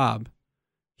job,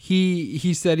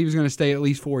 he said he was going to stay at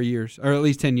least 4 years, or at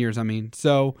least 10 years. I mean,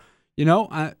 so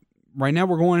right now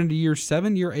we're going into year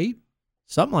 7, year 8,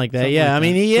 something like that. Yeah, I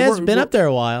mean, he has been up there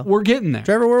a while. We're getting there.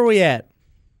 Trevor, where are we at?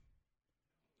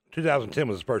 2010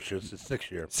 was his first year. It's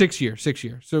 6 year. 6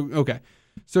 year. So okay.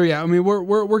 So yeah, I mean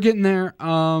we're getting there.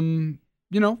 Time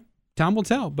will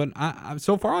tell. But I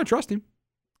so far I trust him.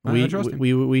 I trust him.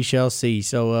 We shall see.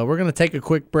 So we're gonna take a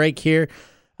quick break here.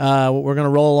 We're gonna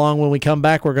roll along. When we come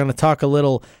back, we're gonna talk a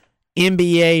little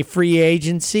NBA free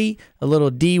agency, a little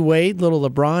D Wade, little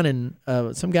LeBron,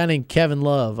 and some guy named Kevin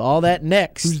Love. All that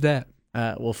next. Who's that?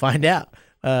 We'll find out.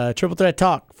 Triple Threat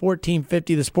Talk,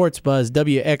 1450 The Sports Buzz,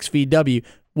 WXVW.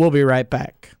 We'll be right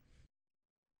back.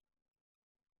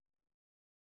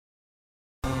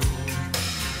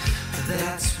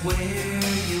 That's where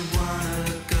you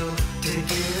wanna go to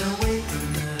get away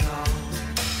from it all.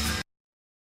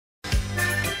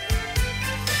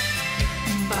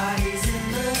 Bodies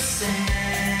in the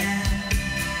sand.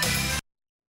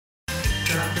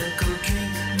 Tropical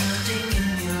drink melting in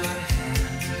your hand.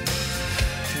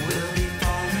 We'll be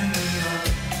falling in love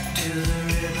to the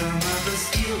rhythm of a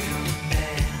steel drum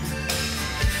band.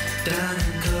 Down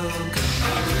in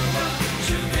Kokomo,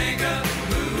 Jamaica,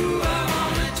 ooh, I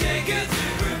wanna take it to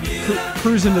Bermuda.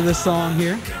 Cruising to this song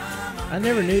here. I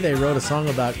never knew they wrote a song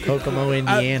about Kokomo,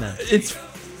 Indiana. It's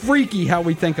freaky how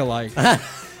we think alike.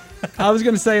 I was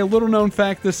going to say a little known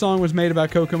fact, this song was made about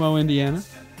Kokomo, Indiana.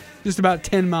 Just about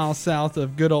 10 miles south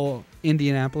of good old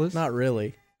Indianapolis. Not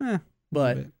really.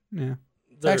 But yeah.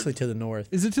 It's actually to the north.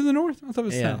 Is it to the north? I thought it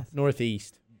was south.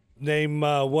 Northeast. Name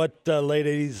what late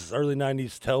 80s, early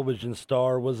 90s television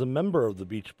star was a member of the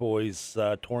Beach Boys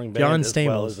touring band John as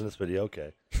well Stamos. as in this video.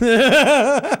 Okay.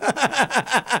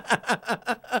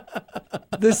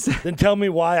 Then tell me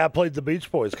why I played the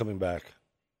Beach Boys coming back.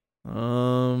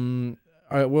 All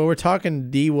right, well, we're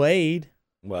talking D. Wade.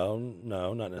 Well,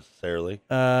 no, not necessarily.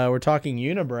 We're talking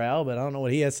Unibrow, but I don't know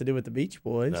what he has to do with the Beach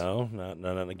Boys. No,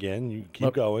 not again. You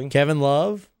keep going. Kevin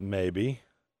Love? Maybe.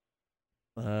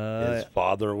 His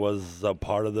father was a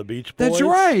part of the Beach Boys. That's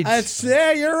right.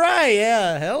 Yeah, you're right.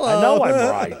 Yeah, hello. I know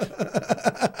I'm right.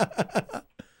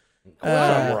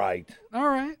 I'm right. All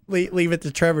right. Leave it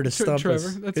to Trevor to stump Trevor,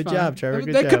 us. that's Good fine. job, Trevor.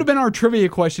 Good that job. could have been our trivia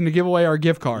question to give away our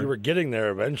gift card. You were getting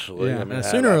there eventually. Yeah. I mean,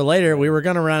 Sooner or later, we were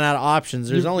going to run out of options.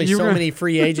 There's only so many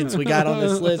free agents we got on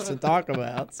this list to talk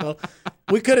about. So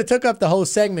we could have took up the whole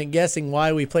segment guessing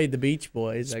why we played the Beach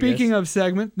Boys. Speaking of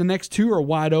segment, the next two are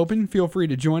wide open. Feel free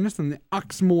to join us on the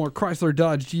Oxmoor Chrysler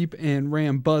Dodge Jeep and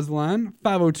Ram Buzz line,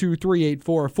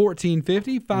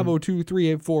 502-384-1450,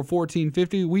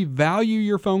 502-384-1450. We value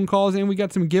your phone calls, and we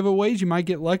got some giveaways. You might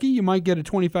get lucky. You might get a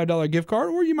 $25 gift card,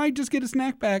 or you might just get a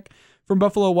snack pack from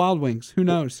Buffalo Wild Wings. Who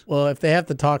knows? Well, if they have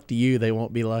to talk to you, they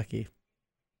won't be lucky.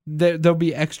 They'll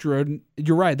be extra.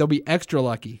 You're right. They'll be extra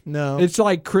lucky. No. It's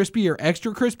like crispy or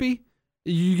extra crispy.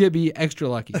 You get be extra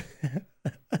lucky.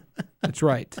 That's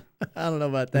right. I don't know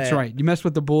about that. That's right. You mess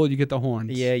with the bull, you get the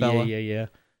horns. Yeah, fella. yeah.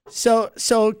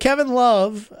 So Kevin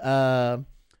Love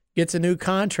gets a new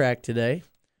contract today.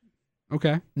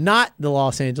 Okay. Not the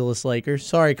Los Angeles Lakers.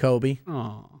 Sorry, Kobe.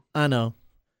 Oh. I know.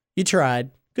 You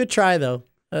tried. Good try, though.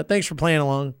 Thanks for playing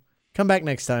along. Come back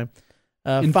next time.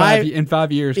 In 5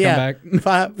 years, come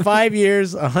back. 5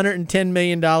 years, $110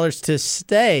 million to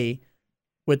stay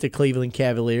with the Cleveland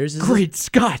Cavaliers. Great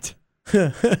Scott.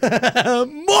 Marty!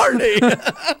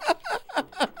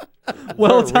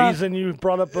 Well, the reason you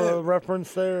brought up a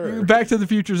reference there? Or? Back to the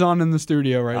Future's on in the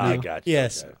studio right now. I got you.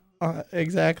 Yes.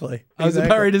 Exactly. I was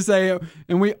about ready to say,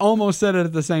 and we almost said it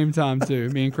at the same time, too,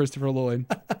 me and Christopher Lloyd.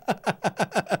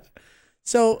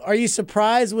 So, are you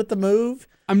surprised with the move?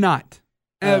 I'm not.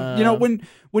 When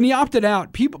he opted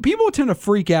out, people tend to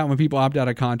freak out when people opt out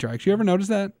of contracts. You ever notice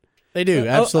that? They do,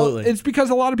 absolutely. It's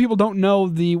because a lot of people don't know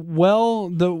the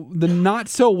not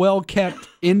so well kept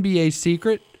NBA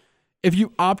secret. If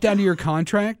you opt out of your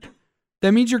contract,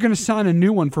 that means you're going to sign a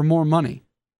new one for more money,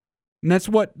 and that's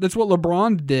what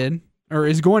LeBron did or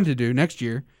is going to do next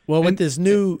year. Well, with this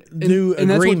new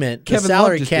agreement, the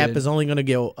salary cap is only going to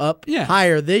go up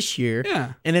higher this year,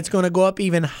 and it's going to go up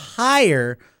even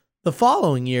higher the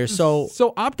following year. So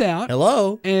opt out.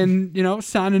 Hello, and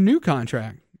sign a new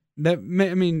contract. Because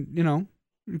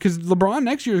LeBron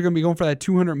next year is going to be going for that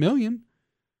 $200 million,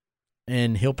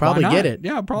 and he'll probably get it.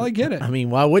 Yeah, probably get it. I mean,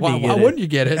 why wouldn't he get it? Why wouldn't you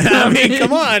get it? I mean,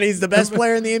 come on, he's the best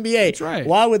player in the NBA. That's right.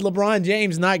 Why would LeBron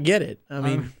James not get it? I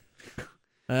mean,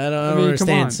 I don't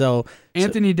understand. So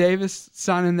Anthony Davis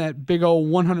signing that big old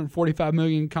 $145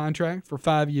 million contract for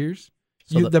 5 years.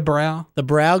 So the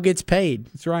brow gets paid.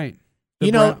 That's right.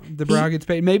 The brow gets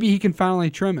paid. Maybe he can finally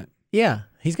trim it. Yeah,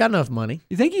 he's got enough money.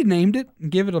 You think he named it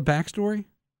and give it a backstory?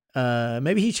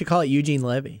 Maybe he should call it Eugene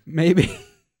Levy. Maybe.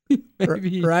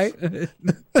 Right?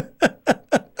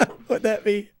 Would that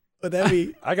be?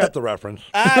 I got the reference.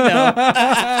 I know.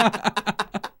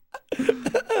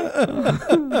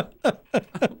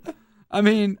 I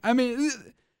mean,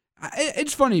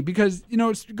 it's funny because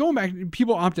it's going back.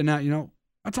 People opting out.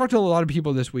 I talked to a lot of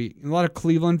people this week, a lot of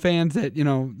Cleveland fans that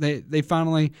they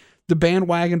finally, the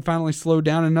bandwagon finally slowed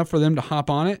down enough for them to hop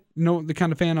on it. You know the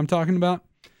kind of fan I'm talking about.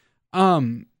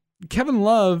 Kevin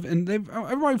Love and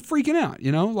everybody freaking out.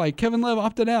 Like Kevin Love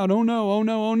opted out. Oh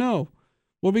no!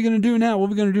 What are we gonna do now?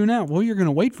 Well, you're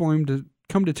gonna wait for him to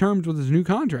come to terms with his new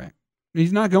contract.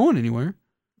 He's not going anywhere.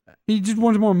 He just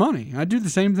wants more money. I do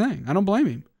the same thing. I don't blame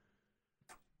him.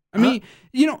 I mean,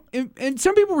 and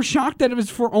some people were shocked that it was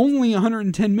for only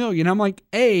 $110 million. I'm like,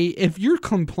 A, if you're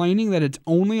complaining that it's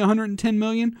only $110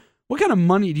 million, what kind of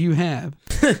money do you have?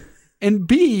 And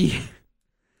B,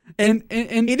 and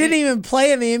he didn't even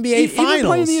play in the NBA Finals. He didn't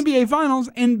play in the NBA Finals.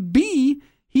 And B,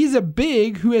 he's a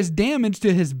big who has damage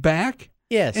to his back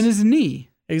and his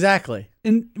knee. Exactly.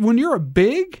 And when you're a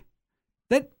big,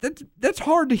 that's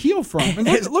hard to heal from.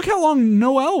 And look how long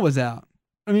Noel was out.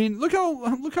 I mean, look how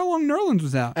long Nerlens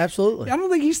was out. Absolutely. I don't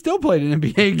think he still played an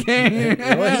NBA game.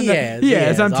 Well, he has.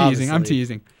 Yes, I'm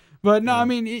teasing. But no, I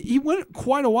mean, he went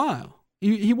quite a while.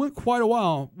 He went quite a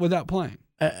while without playing.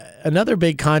 Another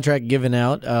big contract given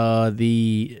out.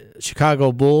 The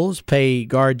Chicago Bulls pay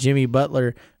guard Jimmy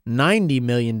Butler $90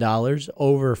 million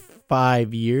over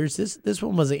 5 years. This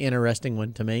one was an interesting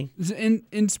one to me.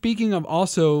 And speaking of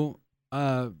also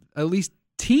at least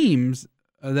teams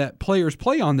that players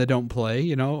play on that don't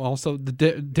play. Also the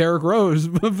Derrick Rose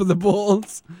for the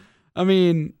Bulls. I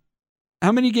mean,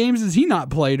 how many games has he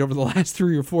not played over the last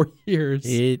 3 or 4 years?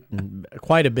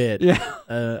 Quite a bit. Yeah.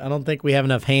 I don't think we have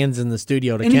enough hands in the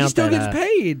studio to and count he still that. gets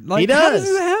paid. Like, he does. How does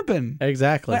this happen?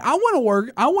 Exactly. Like, I want to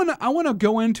work. I want to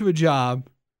go into a job,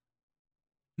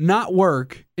 not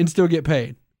work, and still get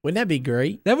paid. Wouldn't that be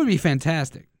great? That would be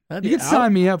fantastic. You could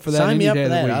sign me up for that. Sign me up day for of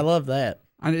the that. week. I love that.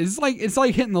 And it's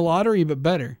like hitting the lottery, but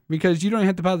better because you don't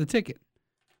have to buy the ticket.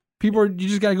 You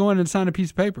just got to go in and sign a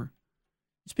piece of paper.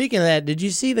 Speaking of that, did you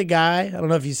see the guy? I don't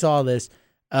know if you saw this.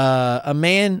 A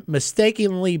man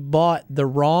mistakenly bought the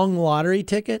wrong lottery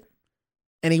ticket,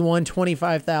 and he won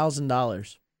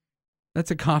 $25,000.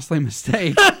 That's a costly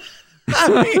mistake.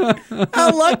 I mean,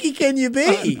 how lucky can you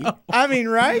be? I mean,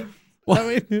 right?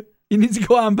 Well, you need to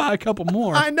go out and buy a couple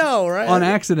more. I know, right? On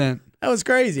accident. That was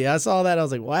crazy. I saw that. I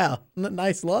was like, wow,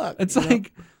 nice luck. It's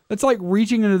like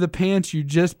reaching into the pants you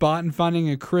just bought and finding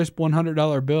a crisp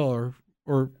 $100 bill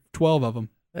or 12 of them.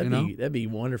 That'd be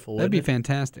wonderful. That'd be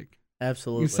fantastic.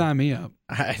 Absolutely. You sign me up.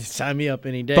 Sign me up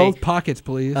any day. Both pockets,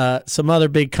 please. Some other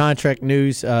big contract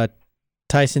news.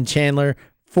 Tyson Chandler,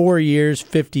 4 years,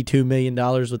 $52 million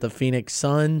with the Phoenix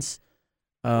Suns.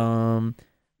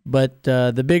 But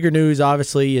the bigger news,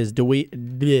 obviously, is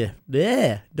Dwayne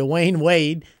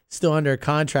Wade still under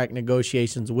contract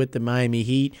negotiations with the Miami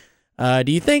Heat.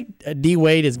 Do you think D.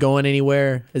 Wade is going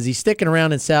anywhere? Is he sticking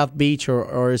around in South Beach,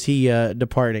 or is he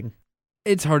departing?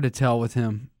 It's hard to tell with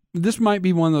him. This might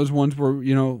be one of those ones where,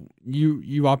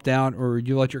 you opt out or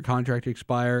you let your contract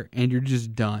expire and you're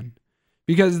just done.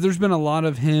 Because there's been a lot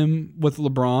of him with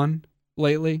LeBron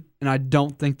lately, and I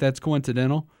don't think that's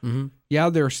coincidental. Mm-hmm. Yeah,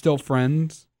 they're still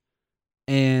friends,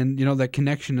 and, that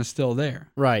connection is still there.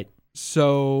 Right.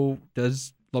 So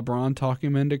does LeBron talk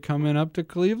him into coming up to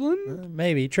Cleveland?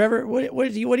 Maybe. Trevor,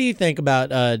 what do you think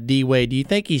about D. Wade? Do you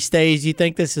think he stays? Do you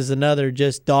think this is another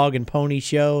just dog and pony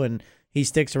show and he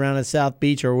sticks around in South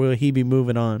Beach, or will he be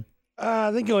moving on?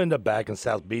 I think he'll end up back in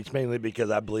South Beach, mainly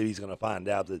because I believe he's going to find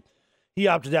out that he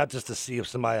opted out just to see if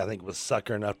somebody, I think, was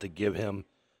sucker enough to give him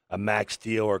a max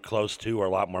deal or close to, or a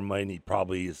lot more money than he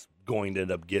probably is going to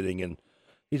end up getting. And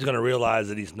he's going to realize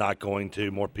that he's not going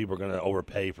to. More people are going to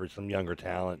overpay for some younger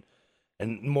talent.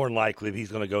 And more than likely, if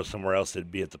he's going to go somewhere else,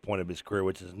 it'd be at the point of his career,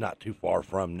 which is not too far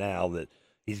from now, that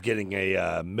he's getting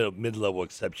a mid-level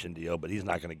exception deal, but he's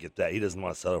not going to get that. He doesn't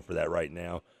want to settle for that right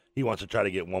now. He wants to try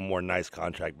to get one more nice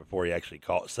contract before he actually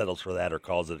settles for that or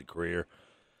calls it a career.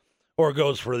 Or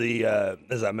goes for the,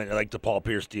 as I mentioned, like the Paul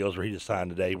Pierce deals where he just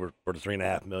signed today for the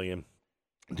 $3.5 million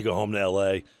to go home to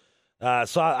L.A.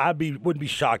 So I wouldn't be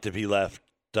shocked if he left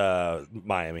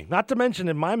Miami. Not to mention,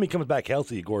 if Miami comes back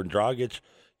healthy, Gordon Dragic,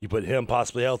 you put him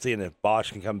possibly healthy, and if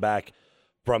Bosch can come back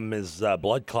from his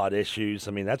blood clot issues,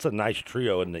 I mean, that's a nice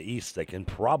trio in the East that can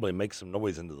probably make some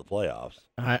noise into the playoffs.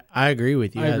 I agree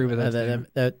with you. I agree with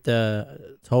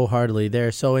that wholeheartedly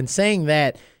there. So in saying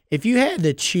that, if you had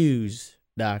to choose,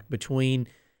 Doc, between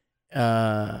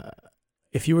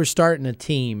if you were starting a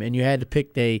team and you had to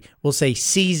pick we'll say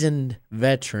seasoned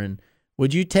veteran,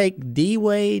 would you take D.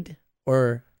 Wade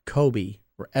or Kobe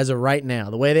as of right now,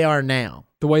 the way they are now?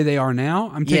 The way they are now,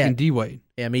 I'm taking D. Wade.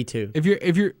 Yeah, me too. If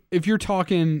you're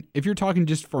talking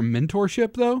just for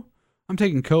mentorship though, I'm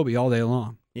taking Kobe all day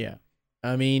long. Yeah,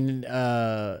 I mean,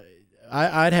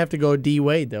 I'd have to go D.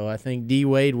 Wade though. I think D.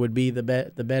 Wade would be the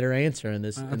better answer in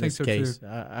this case. Too.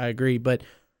 I agree, but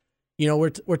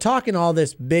we're talking all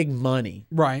this big money,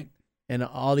 right, and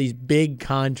all these big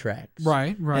contracts,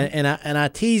 right. And I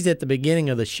teased at the beginning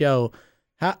of the show.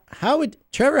 How would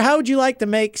you like to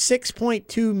make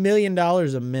 $6.2 million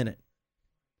a minute?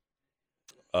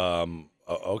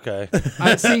 Okay.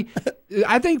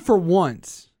 I think for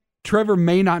once, Trevor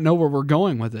may not know where we're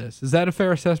going with this. Is that a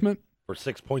fair assessment? For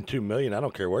 $6.2 million, I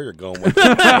don't care where you're going with it.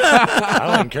 I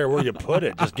don't even care where you put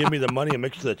it. Just give me the money and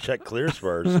make sure the check clears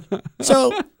first.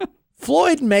 So,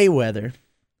 Floyd Mayweather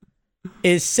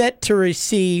is set to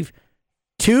receive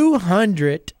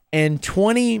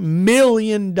 $220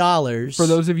 million. For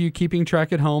those of you keeping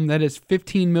track at home, that is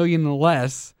 $15 million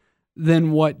less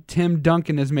than what Tim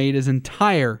Duncan has made his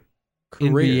entire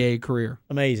NBA career.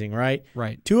 Amazing, right?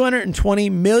 Right. $220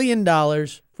 million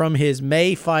from his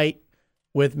May fight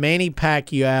with Manny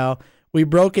Pacquiao. We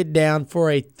broke it down for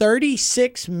a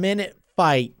 36-minute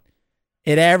fight.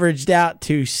 It averaged out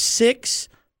to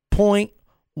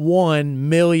 $6.1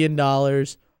 million.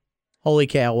 Holy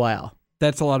cow, wow.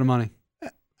 That's a lot of money.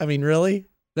 I mean, really?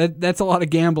 That's a lot of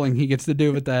gambling he gets to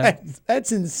do with that.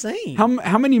 That's insane.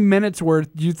 How many minutes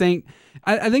worth do you think?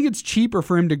 I think it's cheaper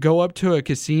for him to go up to a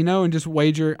casino and just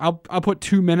wager. I'll put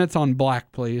 2 minutes on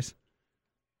black, please.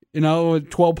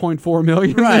 $12.4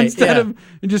 million. Right,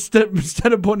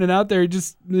 instead of putting it out there,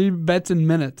 he bets in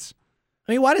minutes.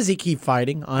 I mean, why does he keep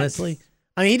fighting, honestly?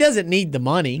 I mean, he doesn't need the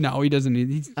money. No, he doesn't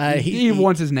need he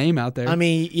wants his name out there. I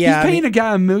mean, yeah. He's paying a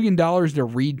guy $1 million to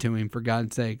read to him, for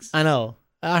God's sakes. I know.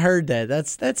 I heard that.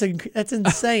 That's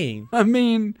insane. I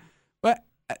mean, but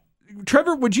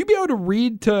Trevor, would you be able to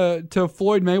read to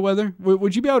Floyd Mayweather?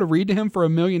 Would you be able to read to him for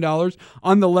 $1 million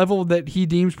on the level that he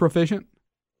deems proficient?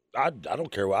 I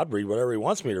don't care. I'd read whatever he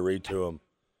wants me to read to him.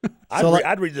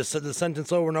 I'd read the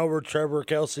sentence over and over. Trevor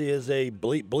Kelsey is a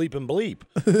bleep, bleep, and bleep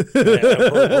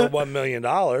for $1 million.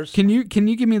 Can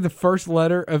you give me the first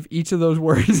letter of each of those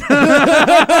words?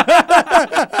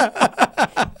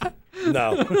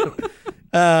 No.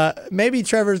 Maybe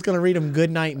Trevor's going to read him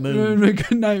Good Night Moon.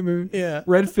 Good Night Moon. Yeah.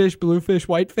 Red fish, blue fish,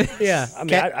 white fish. Yeah. I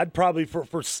mean, I'd probably for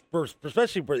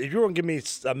especially if you were going to give me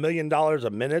 $1 million a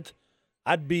minute,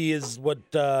 I'd be what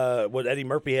Eddie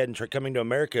Murphy had in Coming to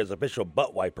America as official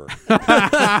butt wiper.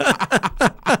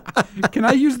 Can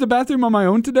I use the bathroom on my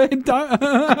own today? You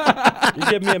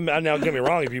give me now. Don't get me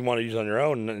wrong. If you want to use it on your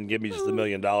own and give me just $1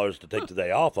 million to take the day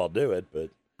off, I'll do it.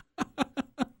 But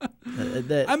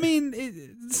I mean,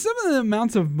 some of the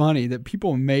amounts of money that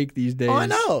people make these days. Oh, I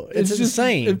know. It's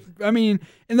insane.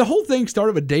 And the whole thing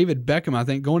started with David Beckham, I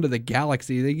think, going to the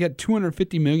Galaxy. They get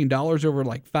 $250 million over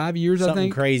like 5 years, Something I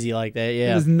think. Crazy like that,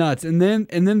 yeah. It was nuts. And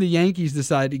then the Yankees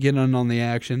decided to get in on the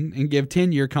action and give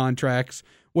 10-year contracts,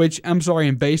 which, I'm sorry,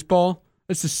 in baseball,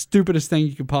 that's the stupidest thing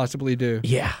you could possibly do.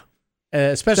 Yeah.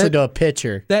 Especially to a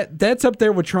pitcher. That's up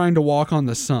there with trying to walk on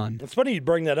the sun. It's funny you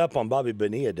bring that up on Bobby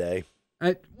Bonilla Day.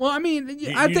 I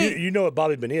think you know what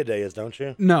Bobby Bonilla Day is, don't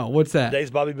you? No, what's that? Today's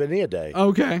Bobby Bonilla Day.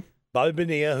 Okay. Bobby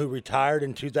Bonilla, who retired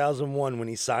in 2001 when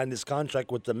he signed his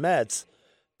contract with the Mets,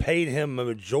 paid him a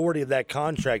majority of that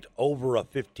contract over a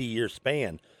 50-year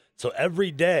span. So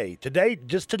every day,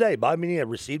 just today, Bobby Bonilla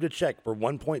received a check for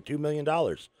 $1.2 million,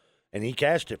 and he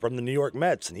cashed it from the New York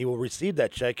Mets, and he will receive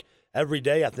that check every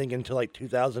day, I think, until like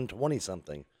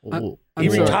 2020-something. He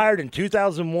retired in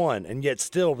 2001, and yet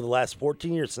still, over the last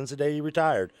 14 years since the day he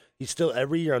retired, he still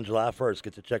every year on July 1st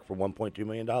gets a check for $1.2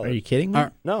 million. Are you kidding me?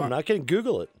 No, I'm not kidding.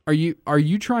 Google it. Are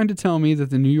you trying to tell me that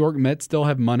the New York Mets still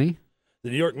have money? The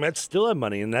New York Mets still have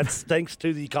money, and that's thanks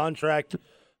to the contract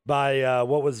by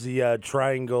what was the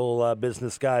triangle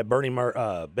business guy,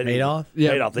 Madoff?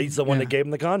 Yeah. Madoff. He's the one that gave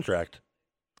him the contract.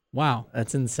 Wow.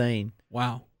 That's insane.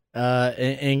 Wow.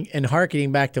 And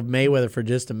harkening back to Mayweather for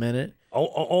just a minute.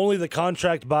 Only the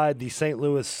contract by the St.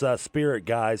 Louis Spirit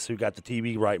guys who got the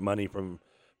TV right money from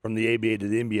the ABA to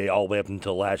the NBA all the way up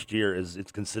until last year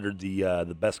it's considered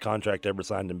the best contract ever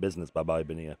signed in business by Bobby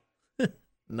Bonilla.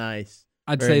 Nice.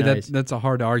 I'd Very say nice. that's a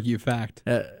hard to argue fact.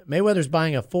 Mayweather's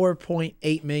buying a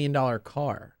 $4.8 million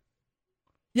car.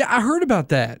 Yeah, I heard about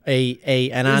that.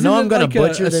 And I know I'm going to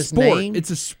butcher this sport? name. It's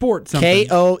a sport something.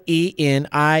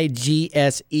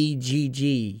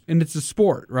 KOENIGSEGG. And it's a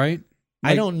sport, right?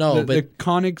 I don't know, the but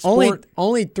iconic sport.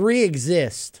 Only 3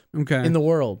 exist Okay. in the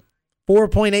world.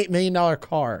 $4.8 million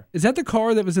car. Is that the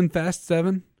car that was in Fast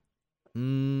 7?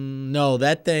 No,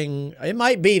 that thing. It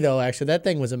might be though. Actually, that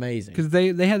thing was amazing. Because they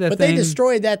had that. But thing. they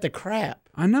destroyed that to crap.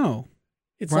 I know.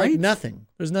 It's right? like nothing.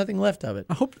 There's nothing left of it.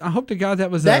 I hope to God that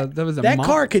was that a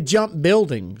car could jump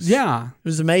buildings. Yeah, it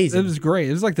was amazing. It was great.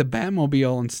 It was like the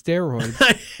Batmobile on steroids.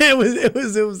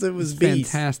 it was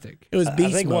beast. Fantastic. It was beast.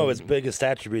 I think mode. one of its biggest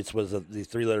attributes was the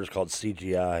 3 letters called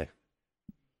CGI.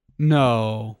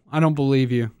 No, I don't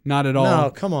believe you. Not at all. No,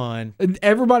 come on.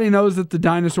 Everybody knows that the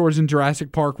dinosaurs in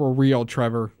Jurassic Park were real,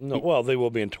 Trevor. No, well, they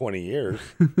will be in 20 years.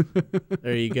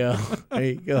 There you go. There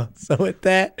you go. So with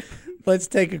that, let's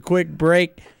take a quick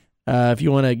break. If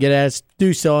you want to get at us,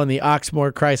 do so on the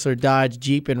Oxmoor Chrysler Dodge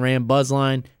Jeep and Ram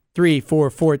Buzzline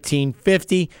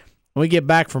 384-1450. When we get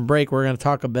back from break, we're going to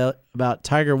talk about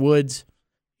Tiger Woods.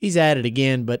 He's at it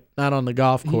again, but not on the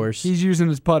golf course. He's using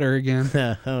his putter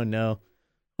again. Oh, no.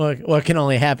 What can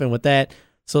only happen with that?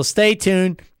 So stay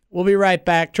tuned. We'll be right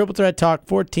back. Triple Threat Talk,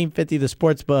 1450, The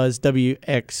Sports Buzz,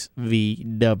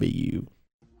 WXVW.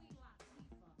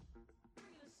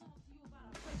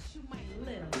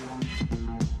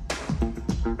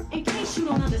 In case you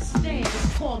don't understand,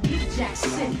 it's called New Jack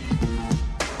City.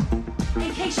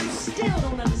 In case you still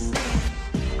don't understand,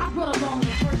 I brought along the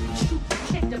first troop to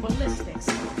kick the ballistics.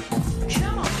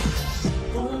 Come on.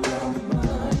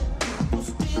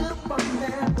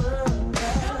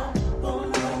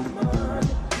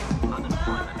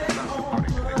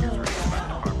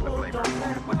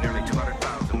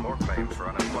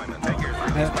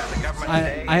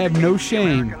 I have no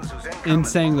shame in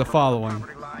saying the following.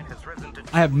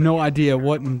 I have no idea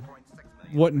what in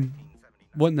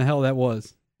the hell that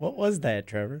was. What was that,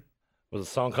 Trevor? It was a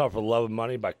song called For Love of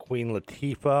Money by Queen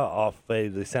Latifah off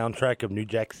the soundtrack of New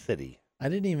Jack City. I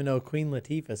didn't even know Queen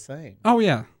Latifah sang. Oh,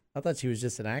 yeah. I thought she was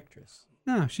just an actress.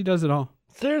 No, she does it all.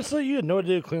 Seriously, you had no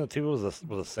idea Queen Latifah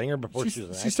was a singer before she was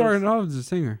an actress? She started off as a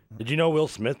singer. Did you know Will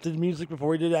Smith did music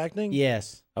before he did acting?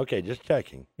 Yes. Okay, just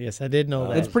checking. Yes, I did know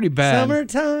that. It's pretty bad.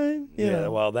 Summertime. Yeah,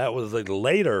 well, that was a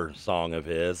later song of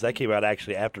his. That came out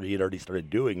actually after he had already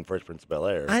started doing Fresh Prince of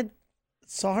Bel-Air.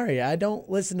 Sorry, I don't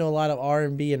listen to a lot of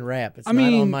R&B and rap. It's I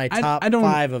mean, not on my top I don't-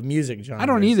 5 of music genres. I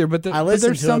don't either, but, I listen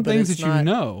there's to some it, but things it's that not- you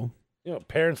know. You know,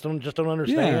 parents just don't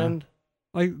understand.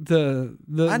 Like the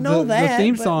I know the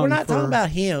theme but song. we're not for talking about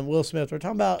him, Will Smith. We're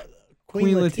talking about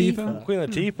Queen Latifah. Queen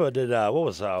Latifah did what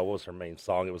was her main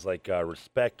song? It was like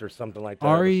Respect or something like that.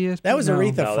 R.E.S. That was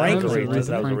Aretha Franklin. That was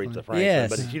Aretha Franklin. Yes.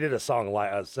 But she did a song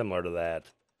similar to that.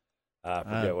 I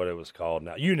forget what it was called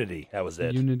now. Unity. That was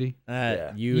it. Unity.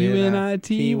 Yeah.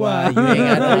 UNITY. You ain't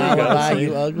got no alibi,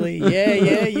 you ugly.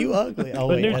 Yeah, you ugly. Oh,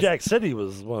 but wait, New that's- Jack City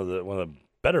was one of the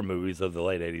better movies of the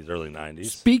late 80s, early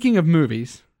 90s. Speaking of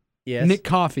movies, Yes. Nick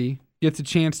Coffey gets a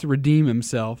chance to redeem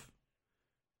himself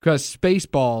because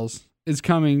Spaceballs is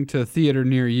coming to a theater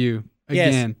near you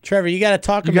again. Yes, Trevor, you got to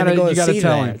talk You him into gotta- going you to gotta see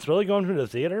tell that. him. It's really going to the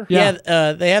theater?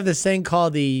 Yeah, they have this thing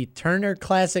called the Turner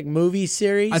Classic Movie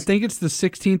Series. I think it's the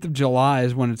 16th of July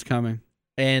is when it's coming.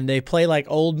 And they play like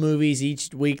old movies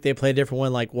each week. They play a different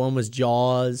one. Like one was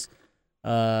Jaws.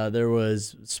 There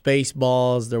was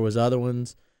Spaceballs. There was other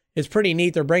ones. It's pretty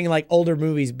neat. They're bringing like older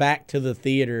movies back to the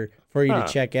theater for you to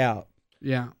check out.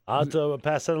 Yeah. I'll have to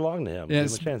pass that along to him. Give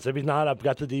him a chance. If he's not, I've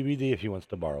got the DVD if he wants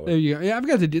to borrow it. There you go. Yeah, I've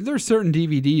got there's certain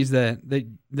DVDs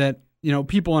that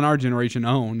people in our generation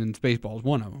own, and Spaceballs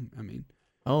one of them. I mean,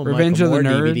 Revenge of the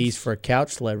Nerds. DVDs for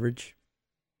couch leverage.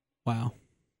 Wow.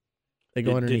 They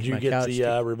go underneath Did you my get couch.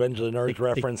 the Revenge of the Nerds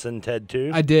reference in Ted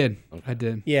 2? I did. Okay. I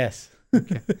did. Yes.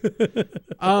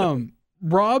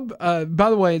 Rob, by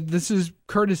the way, this is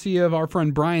courtesy of our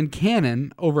friend Brian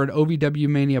Cannon over at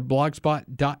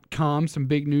OVWManiablogspot.com. Some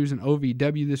big news in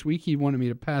OVW this week he wanted me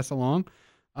to pass along.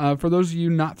 For those of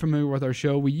you not familiar with our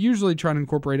show, we usually try to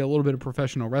incorporate a little bit of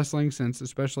professional wrestling since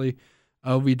especially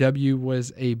OVW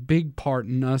was a big part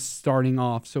in us starting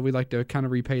off. So we like to kind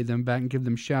of repay them back and give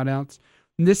them shout outs.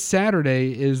 And this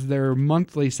Saturday is their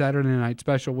monthly Saturday night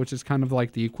special, which is kind of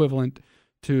like the equivalent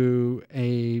to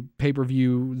a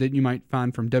pay-per-view that you might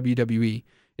find from WWE.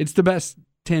 It's the best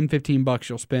 $10-15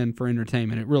 you'll spend for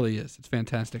entertainment. It really is. It's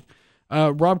fantastic.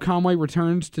 Rob Conway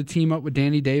returns to team up with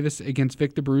Danny Davis against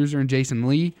Vic the Bruiser and Jason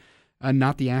Lee,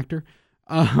 not the actor.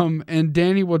 And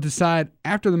Danny will decide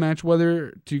after the match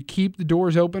whether to keep the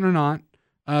doors open or not,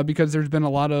 because there's been a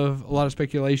lot of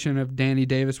speculation of Danny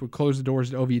Davis would close the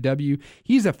doors at OVW.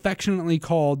 He's affectionately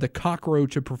called the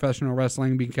cockroach of professional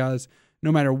wrestling because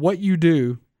no matter what you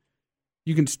do,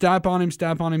 you can step on him,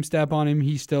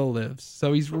 he still lives.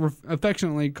 So he's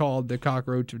affectionately called the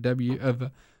cockroach of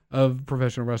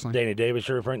professional wrestling. Danny Davis,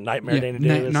 you're referring Nightmare Danny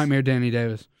Davis? Nightmare Danny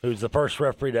Davis. Who's the first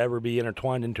referee to ever be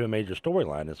intertwined into a major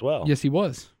storyline as well. Yes, he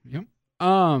was. Yep.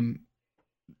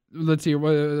 Let's see.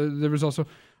 There was also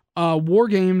War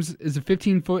Games is a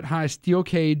 15-foot high steel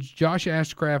cage. Josh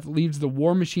Ashcraft leads the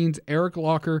War Machines, Eric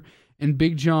Locker, and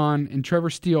Big John and Trevor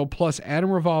Steele, plus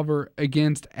Adam Revolver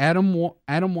against Adam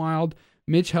Wilde,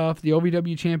 Mitch Huff, the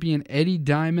OVW champion Eddie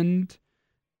Diamond,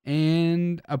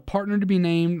 and a partner to be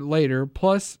named later,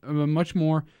 plus much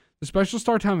more. The special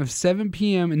start time of 7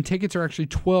 p.m. and tickets are actually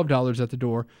 $12 at the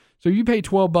door. So you pay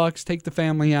 $12, take the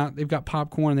family out. They've got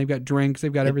popcorn, they've got drinks,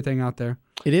 they've got everything out there.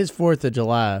 It is 4th of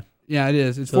July. Yeah, it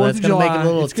is. It's So 4th that's of gonna July. make it a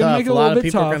little It's gonna tough. make it A a lot little of bit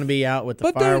people are tough. gonna be out with the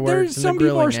But fireworks there's and some the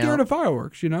people are grilling scared out. of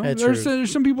fireworks. You know, That's there's true.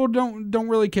 some people don't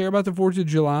really care about the 4th of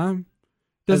July.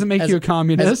 Doesn't make As- you a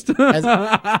communist. As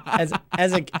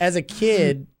a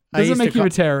kid, I Doesn't used to make you a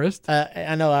terrorist.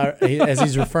 I know, as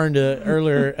he's referring to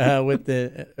earlier with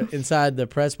the inside the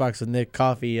press box with Nick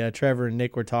Coffey, Trevor and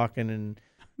Nick were talking, and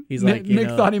he's like, Nick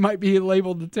thought he might be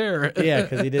labeled a terrorist. yeah,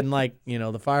 because he didn't like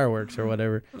the fireworks or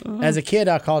whatever. As a kid,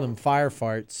 I called him fire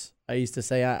farts. I used to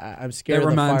say I'm scared. That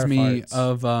of the reminds fire me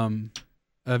farts.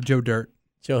 of Joe Dirt.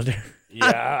 Joe Dirt.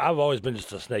 Yeah, I've always been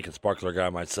just a snake and sparkler guy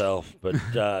myself. But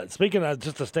speaking of,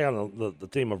 just to stay on the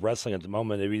theme of wrestling at the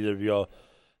moment, have either of you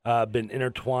been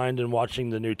intertwined in watching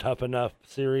the new Tough Enough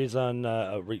series on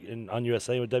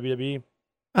USA with WWE?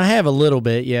 I have a little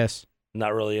bit, yes.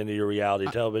 Not really into your reality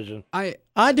television? I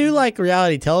do like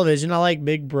reality television. I like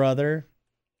Big Brother.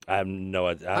 I have no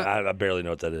idea. I barely know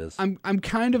what that is. I'm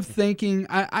kind of thinking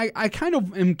I kind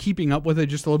of am keeping up with it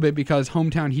just a little bit because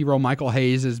hometown hero Michael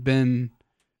Hayes has been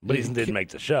But he didn't make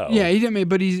the show. Yeah, he didn't make,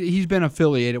 but he's been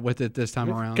affiliated with it this time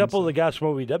around. A couple of the guys from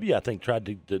OVW, I think, tried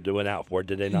to do an out for it.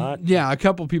 Did they not? Yeah, a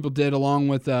couple people did along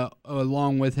with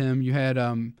him. You had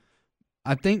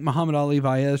I think Muhammad Ali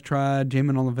Vaez tried,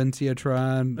 Jamin Olivencia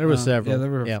tried. There were several. Yeah, there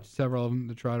were several of them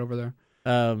that tried over there.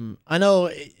 I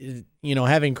know,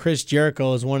 having Chris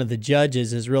Jericho as one of the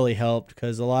judges has really helped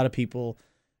because a lot of people,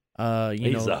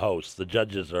 He's the host. The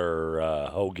judges are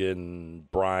Hogan,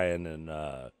 Bryan, and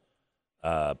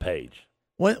Page.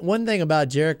 One thing about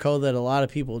Jericho that a lot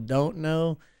of people don't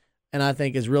know, and I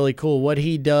think is really cool, what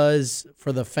he does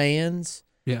for the fans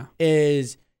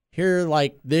is here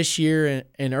like this year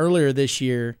and earlier this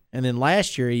year, and then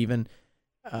last year even,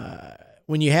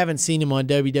 when you haven't seen him on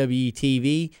WWE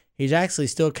TV, he's actually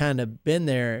still kind of been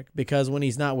there because when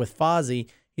he's not with Fozzy,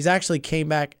 he's actually came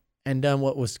back and done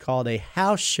what was called a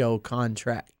house show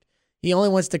contract. He only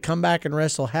wants to come back and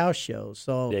wrestle house shows.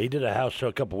 So yeah, he did a house show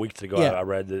a couple weeks ago. Yeah. I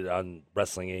read it on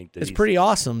Wrestling Inc. It's pretty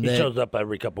awesome. He shows up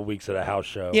every couple weeks at a house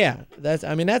show. Yeah,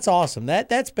 that's awesome.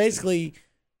 That's basically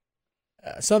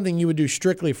something you would do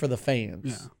strictly for the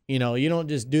fans. Yeah. You don't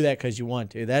just do that because you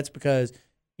want to. That's because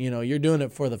you're doing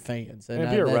it for the fans. And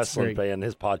if you're a wrestling fan,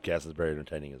 his podcast is very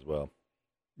entertaining as well.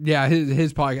 Yeah,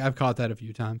 his podcast. I've caught that a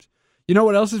few times. You know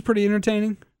what else is pretty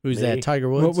entertaining? Who's that? Tiger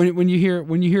Woods. When you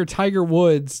hear Tiger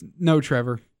Woods, no,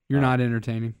 Trevor, you're not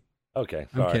entertaining. Okay,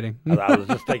 sorry. I'm kidding. I was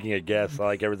just taking a guess.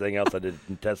 Like everything else I did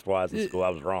test-wise in school, I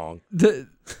was wrong.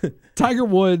 Tiger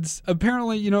Woods,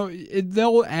 apparently, the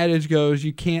old adage goes,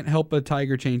 you can't help a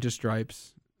tiger change his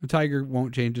stripes. A tiger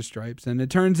won't change his stripes. And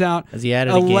it turns out, has he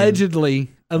added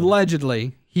allegedly,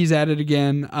 he's at it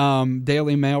again.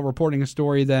 Daily Mail reporting a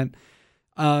story that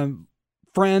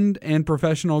friend and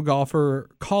professional golfer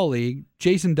colleague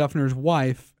Jason Duffner's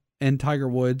wife and Tiger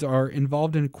Woods are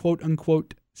involved in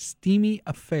quote-unquote steamy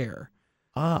affair.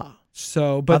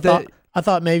 So, but I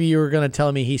thought maybe you were going to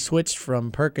tell me he switched from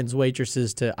Perkins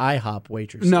waitresses to IHOP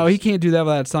waitresses. No, he can't do that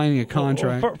without signing a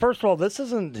contract. Well, first of all, this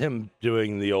isn't him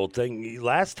doing the old thing.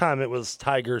 Last time it was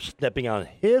Tiger stepping on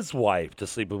his wife to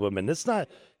sleep with women. It's not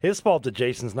his fault that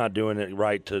Jason's not doing it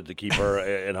right to keep her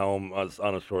at home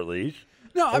on a short leash.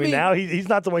 No, I mean now he's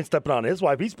not the one stepping on his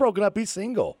wife. He's broken up. He's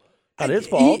single. Not his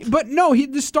fault.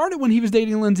 This started when he was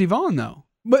dating Lindsey Vonn, though.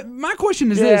 But my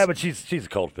question is this. Yeah, but she's a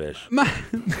cold fish.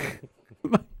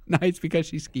 Nice, because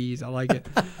she skis. I like it.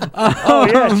 Oh,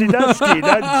 yeah, she does ski,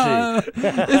 doesn't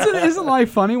she? Isn't life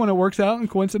funny when it works out in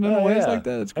coincidental ways like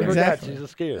that? It's great. Exactly. She's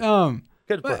a skier.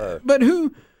 Good for her. But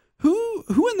who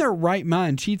in their right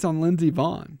mind cheats on Lindsey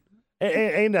Vonn?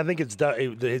 And I think it's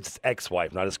his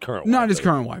ex-wife, not his current wife. Not his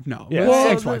current wife, no. Yeah. Well,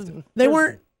 ex-wife. They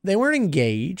weren't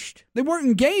engaged. They weren't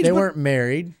engaged. They weren't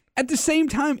married. At the same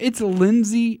time, it's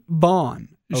Lindsey Vonn.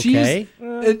 Okay.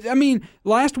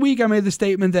 Last week I made the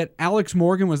statement that Alex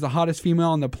Morgan was the hottest female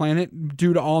on the planet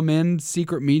due to All Men's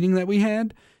secret meeting that we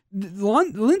had.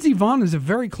 Lindsey Vonn is a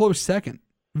very close second.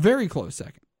 Very close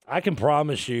second. I can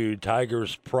promise you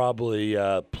Tiger's probably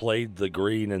played the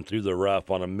green and threw the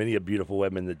rough on many beautiful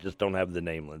women that just don't have the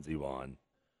name Lindsey Vonn.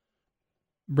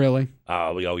 Really?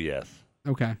 Oh, yes.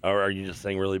 Okay. Or are you just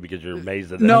saying really because you're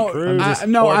amazed at no, that?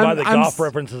 No, or by I'm the golf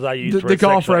references I used for the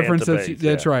golf sexual references. antipates.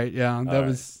 That's right. Yeah, that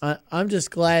was. I'm just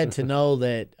glad to know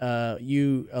that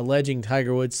you alleging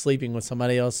Tiger Woods sleeping with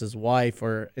somebody else's wife,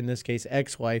 or in this case,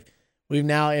 ex-wife. We've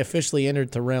now officially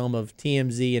entered the realm of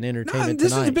TMZ and entertainment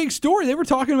This tonight. is a big story. They were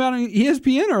talking about it on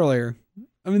ESPN earlier.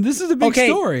 I mean, this is a big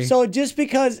story. So just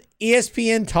because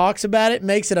ESPN talks about it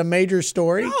makes it a major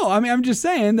story? No, I mean, I'm just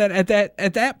saying that at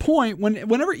that point,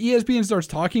 whenever ESPN starts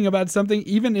talking about something,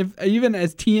 even as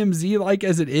TMZ like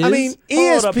as it is, I mean,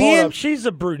 ESPN. Hold up. She's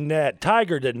a brunette.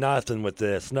 Tiger did nothing with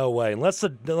this. No way. Unless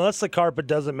the carpet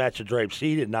doesn't match the drapes,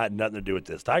 she did nothing to do with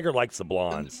this. Tiger likes the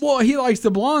blondes. Well, he likes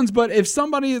the blondes, but if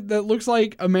somebody that looks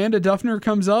like Amanda Duffner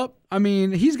comes up, I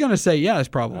mean, he's going to say yes,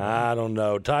 probably. I don't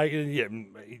know.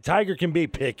 Tiger can be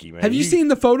picky, man. Have you seen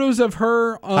the photos of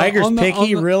her? Tiger's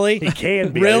picky, really? He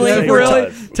can be. Really?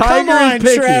 Tiger Come on, is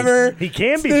picky. Trevor. He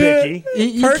can be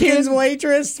picky. Perkins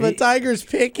waitress, but Tiger's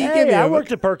picky. Hey, I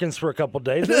worked at Perkins for a couple of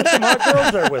days. There were some hot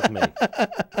girls there with me.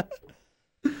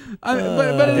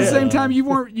 But at the same time, you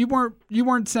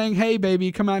weren't saying, "Hey,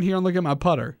 baby, come out here and look at my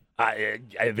putter."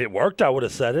 If it worked, I would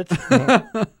have said it.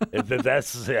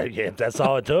 if that's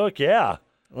all it took, yeah.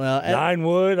 Well, 9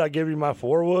 wood, I give you my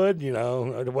 4 wood,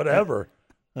 whatever.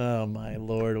 Oh my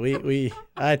Lord,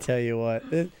 I tell you what,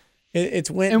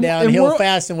 It's went downhill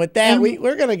fast. And with that,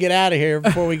 we're going to get out of here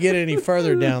before we get any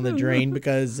further down the drain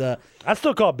because I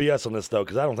still call BS on this, though,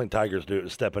 because I don't think Tiger's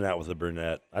stepping out with a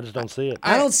brunette. I just don't see it.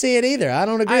 I don't see it either. I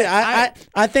don't agree.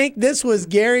 I think this was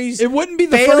Gary's it wouldn't be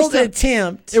the failed first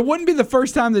attempt. It wouldn't be the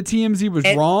first time that TMZ was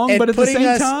wrong, but at the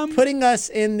same time, putting us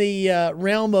in the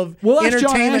realm of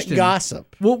entertainment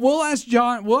gossip. We'll ask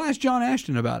John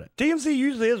Ashton about it. TMZ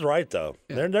usually is right, though.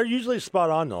 Yeah. They're usually spot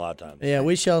on a lot of times. Yeah,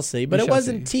 we shall see. But it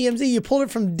wasn't TMZ. You pulled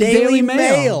it from Daily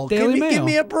Mail. Give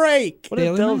me a break. What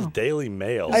the hell is Daily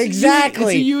Mail?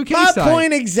 Exactly. It's a UK My site.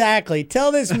 point exactly.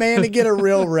 Tell this man to get a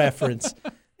real reference.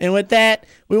 And with that,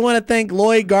 we want to thank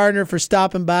Lloyd Gardner for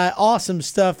stopping by. Awesome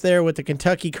stuff there with the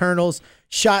Kentucky Colonels,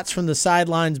 Shots from the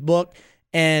Sidelines book.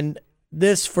 And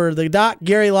this for the doc,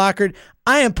 Gary Lockard.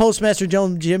 I am Postmaster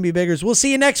Joan Jimmy Biggers. We'll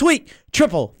see you next week.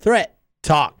 Triple Threat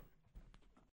Talk.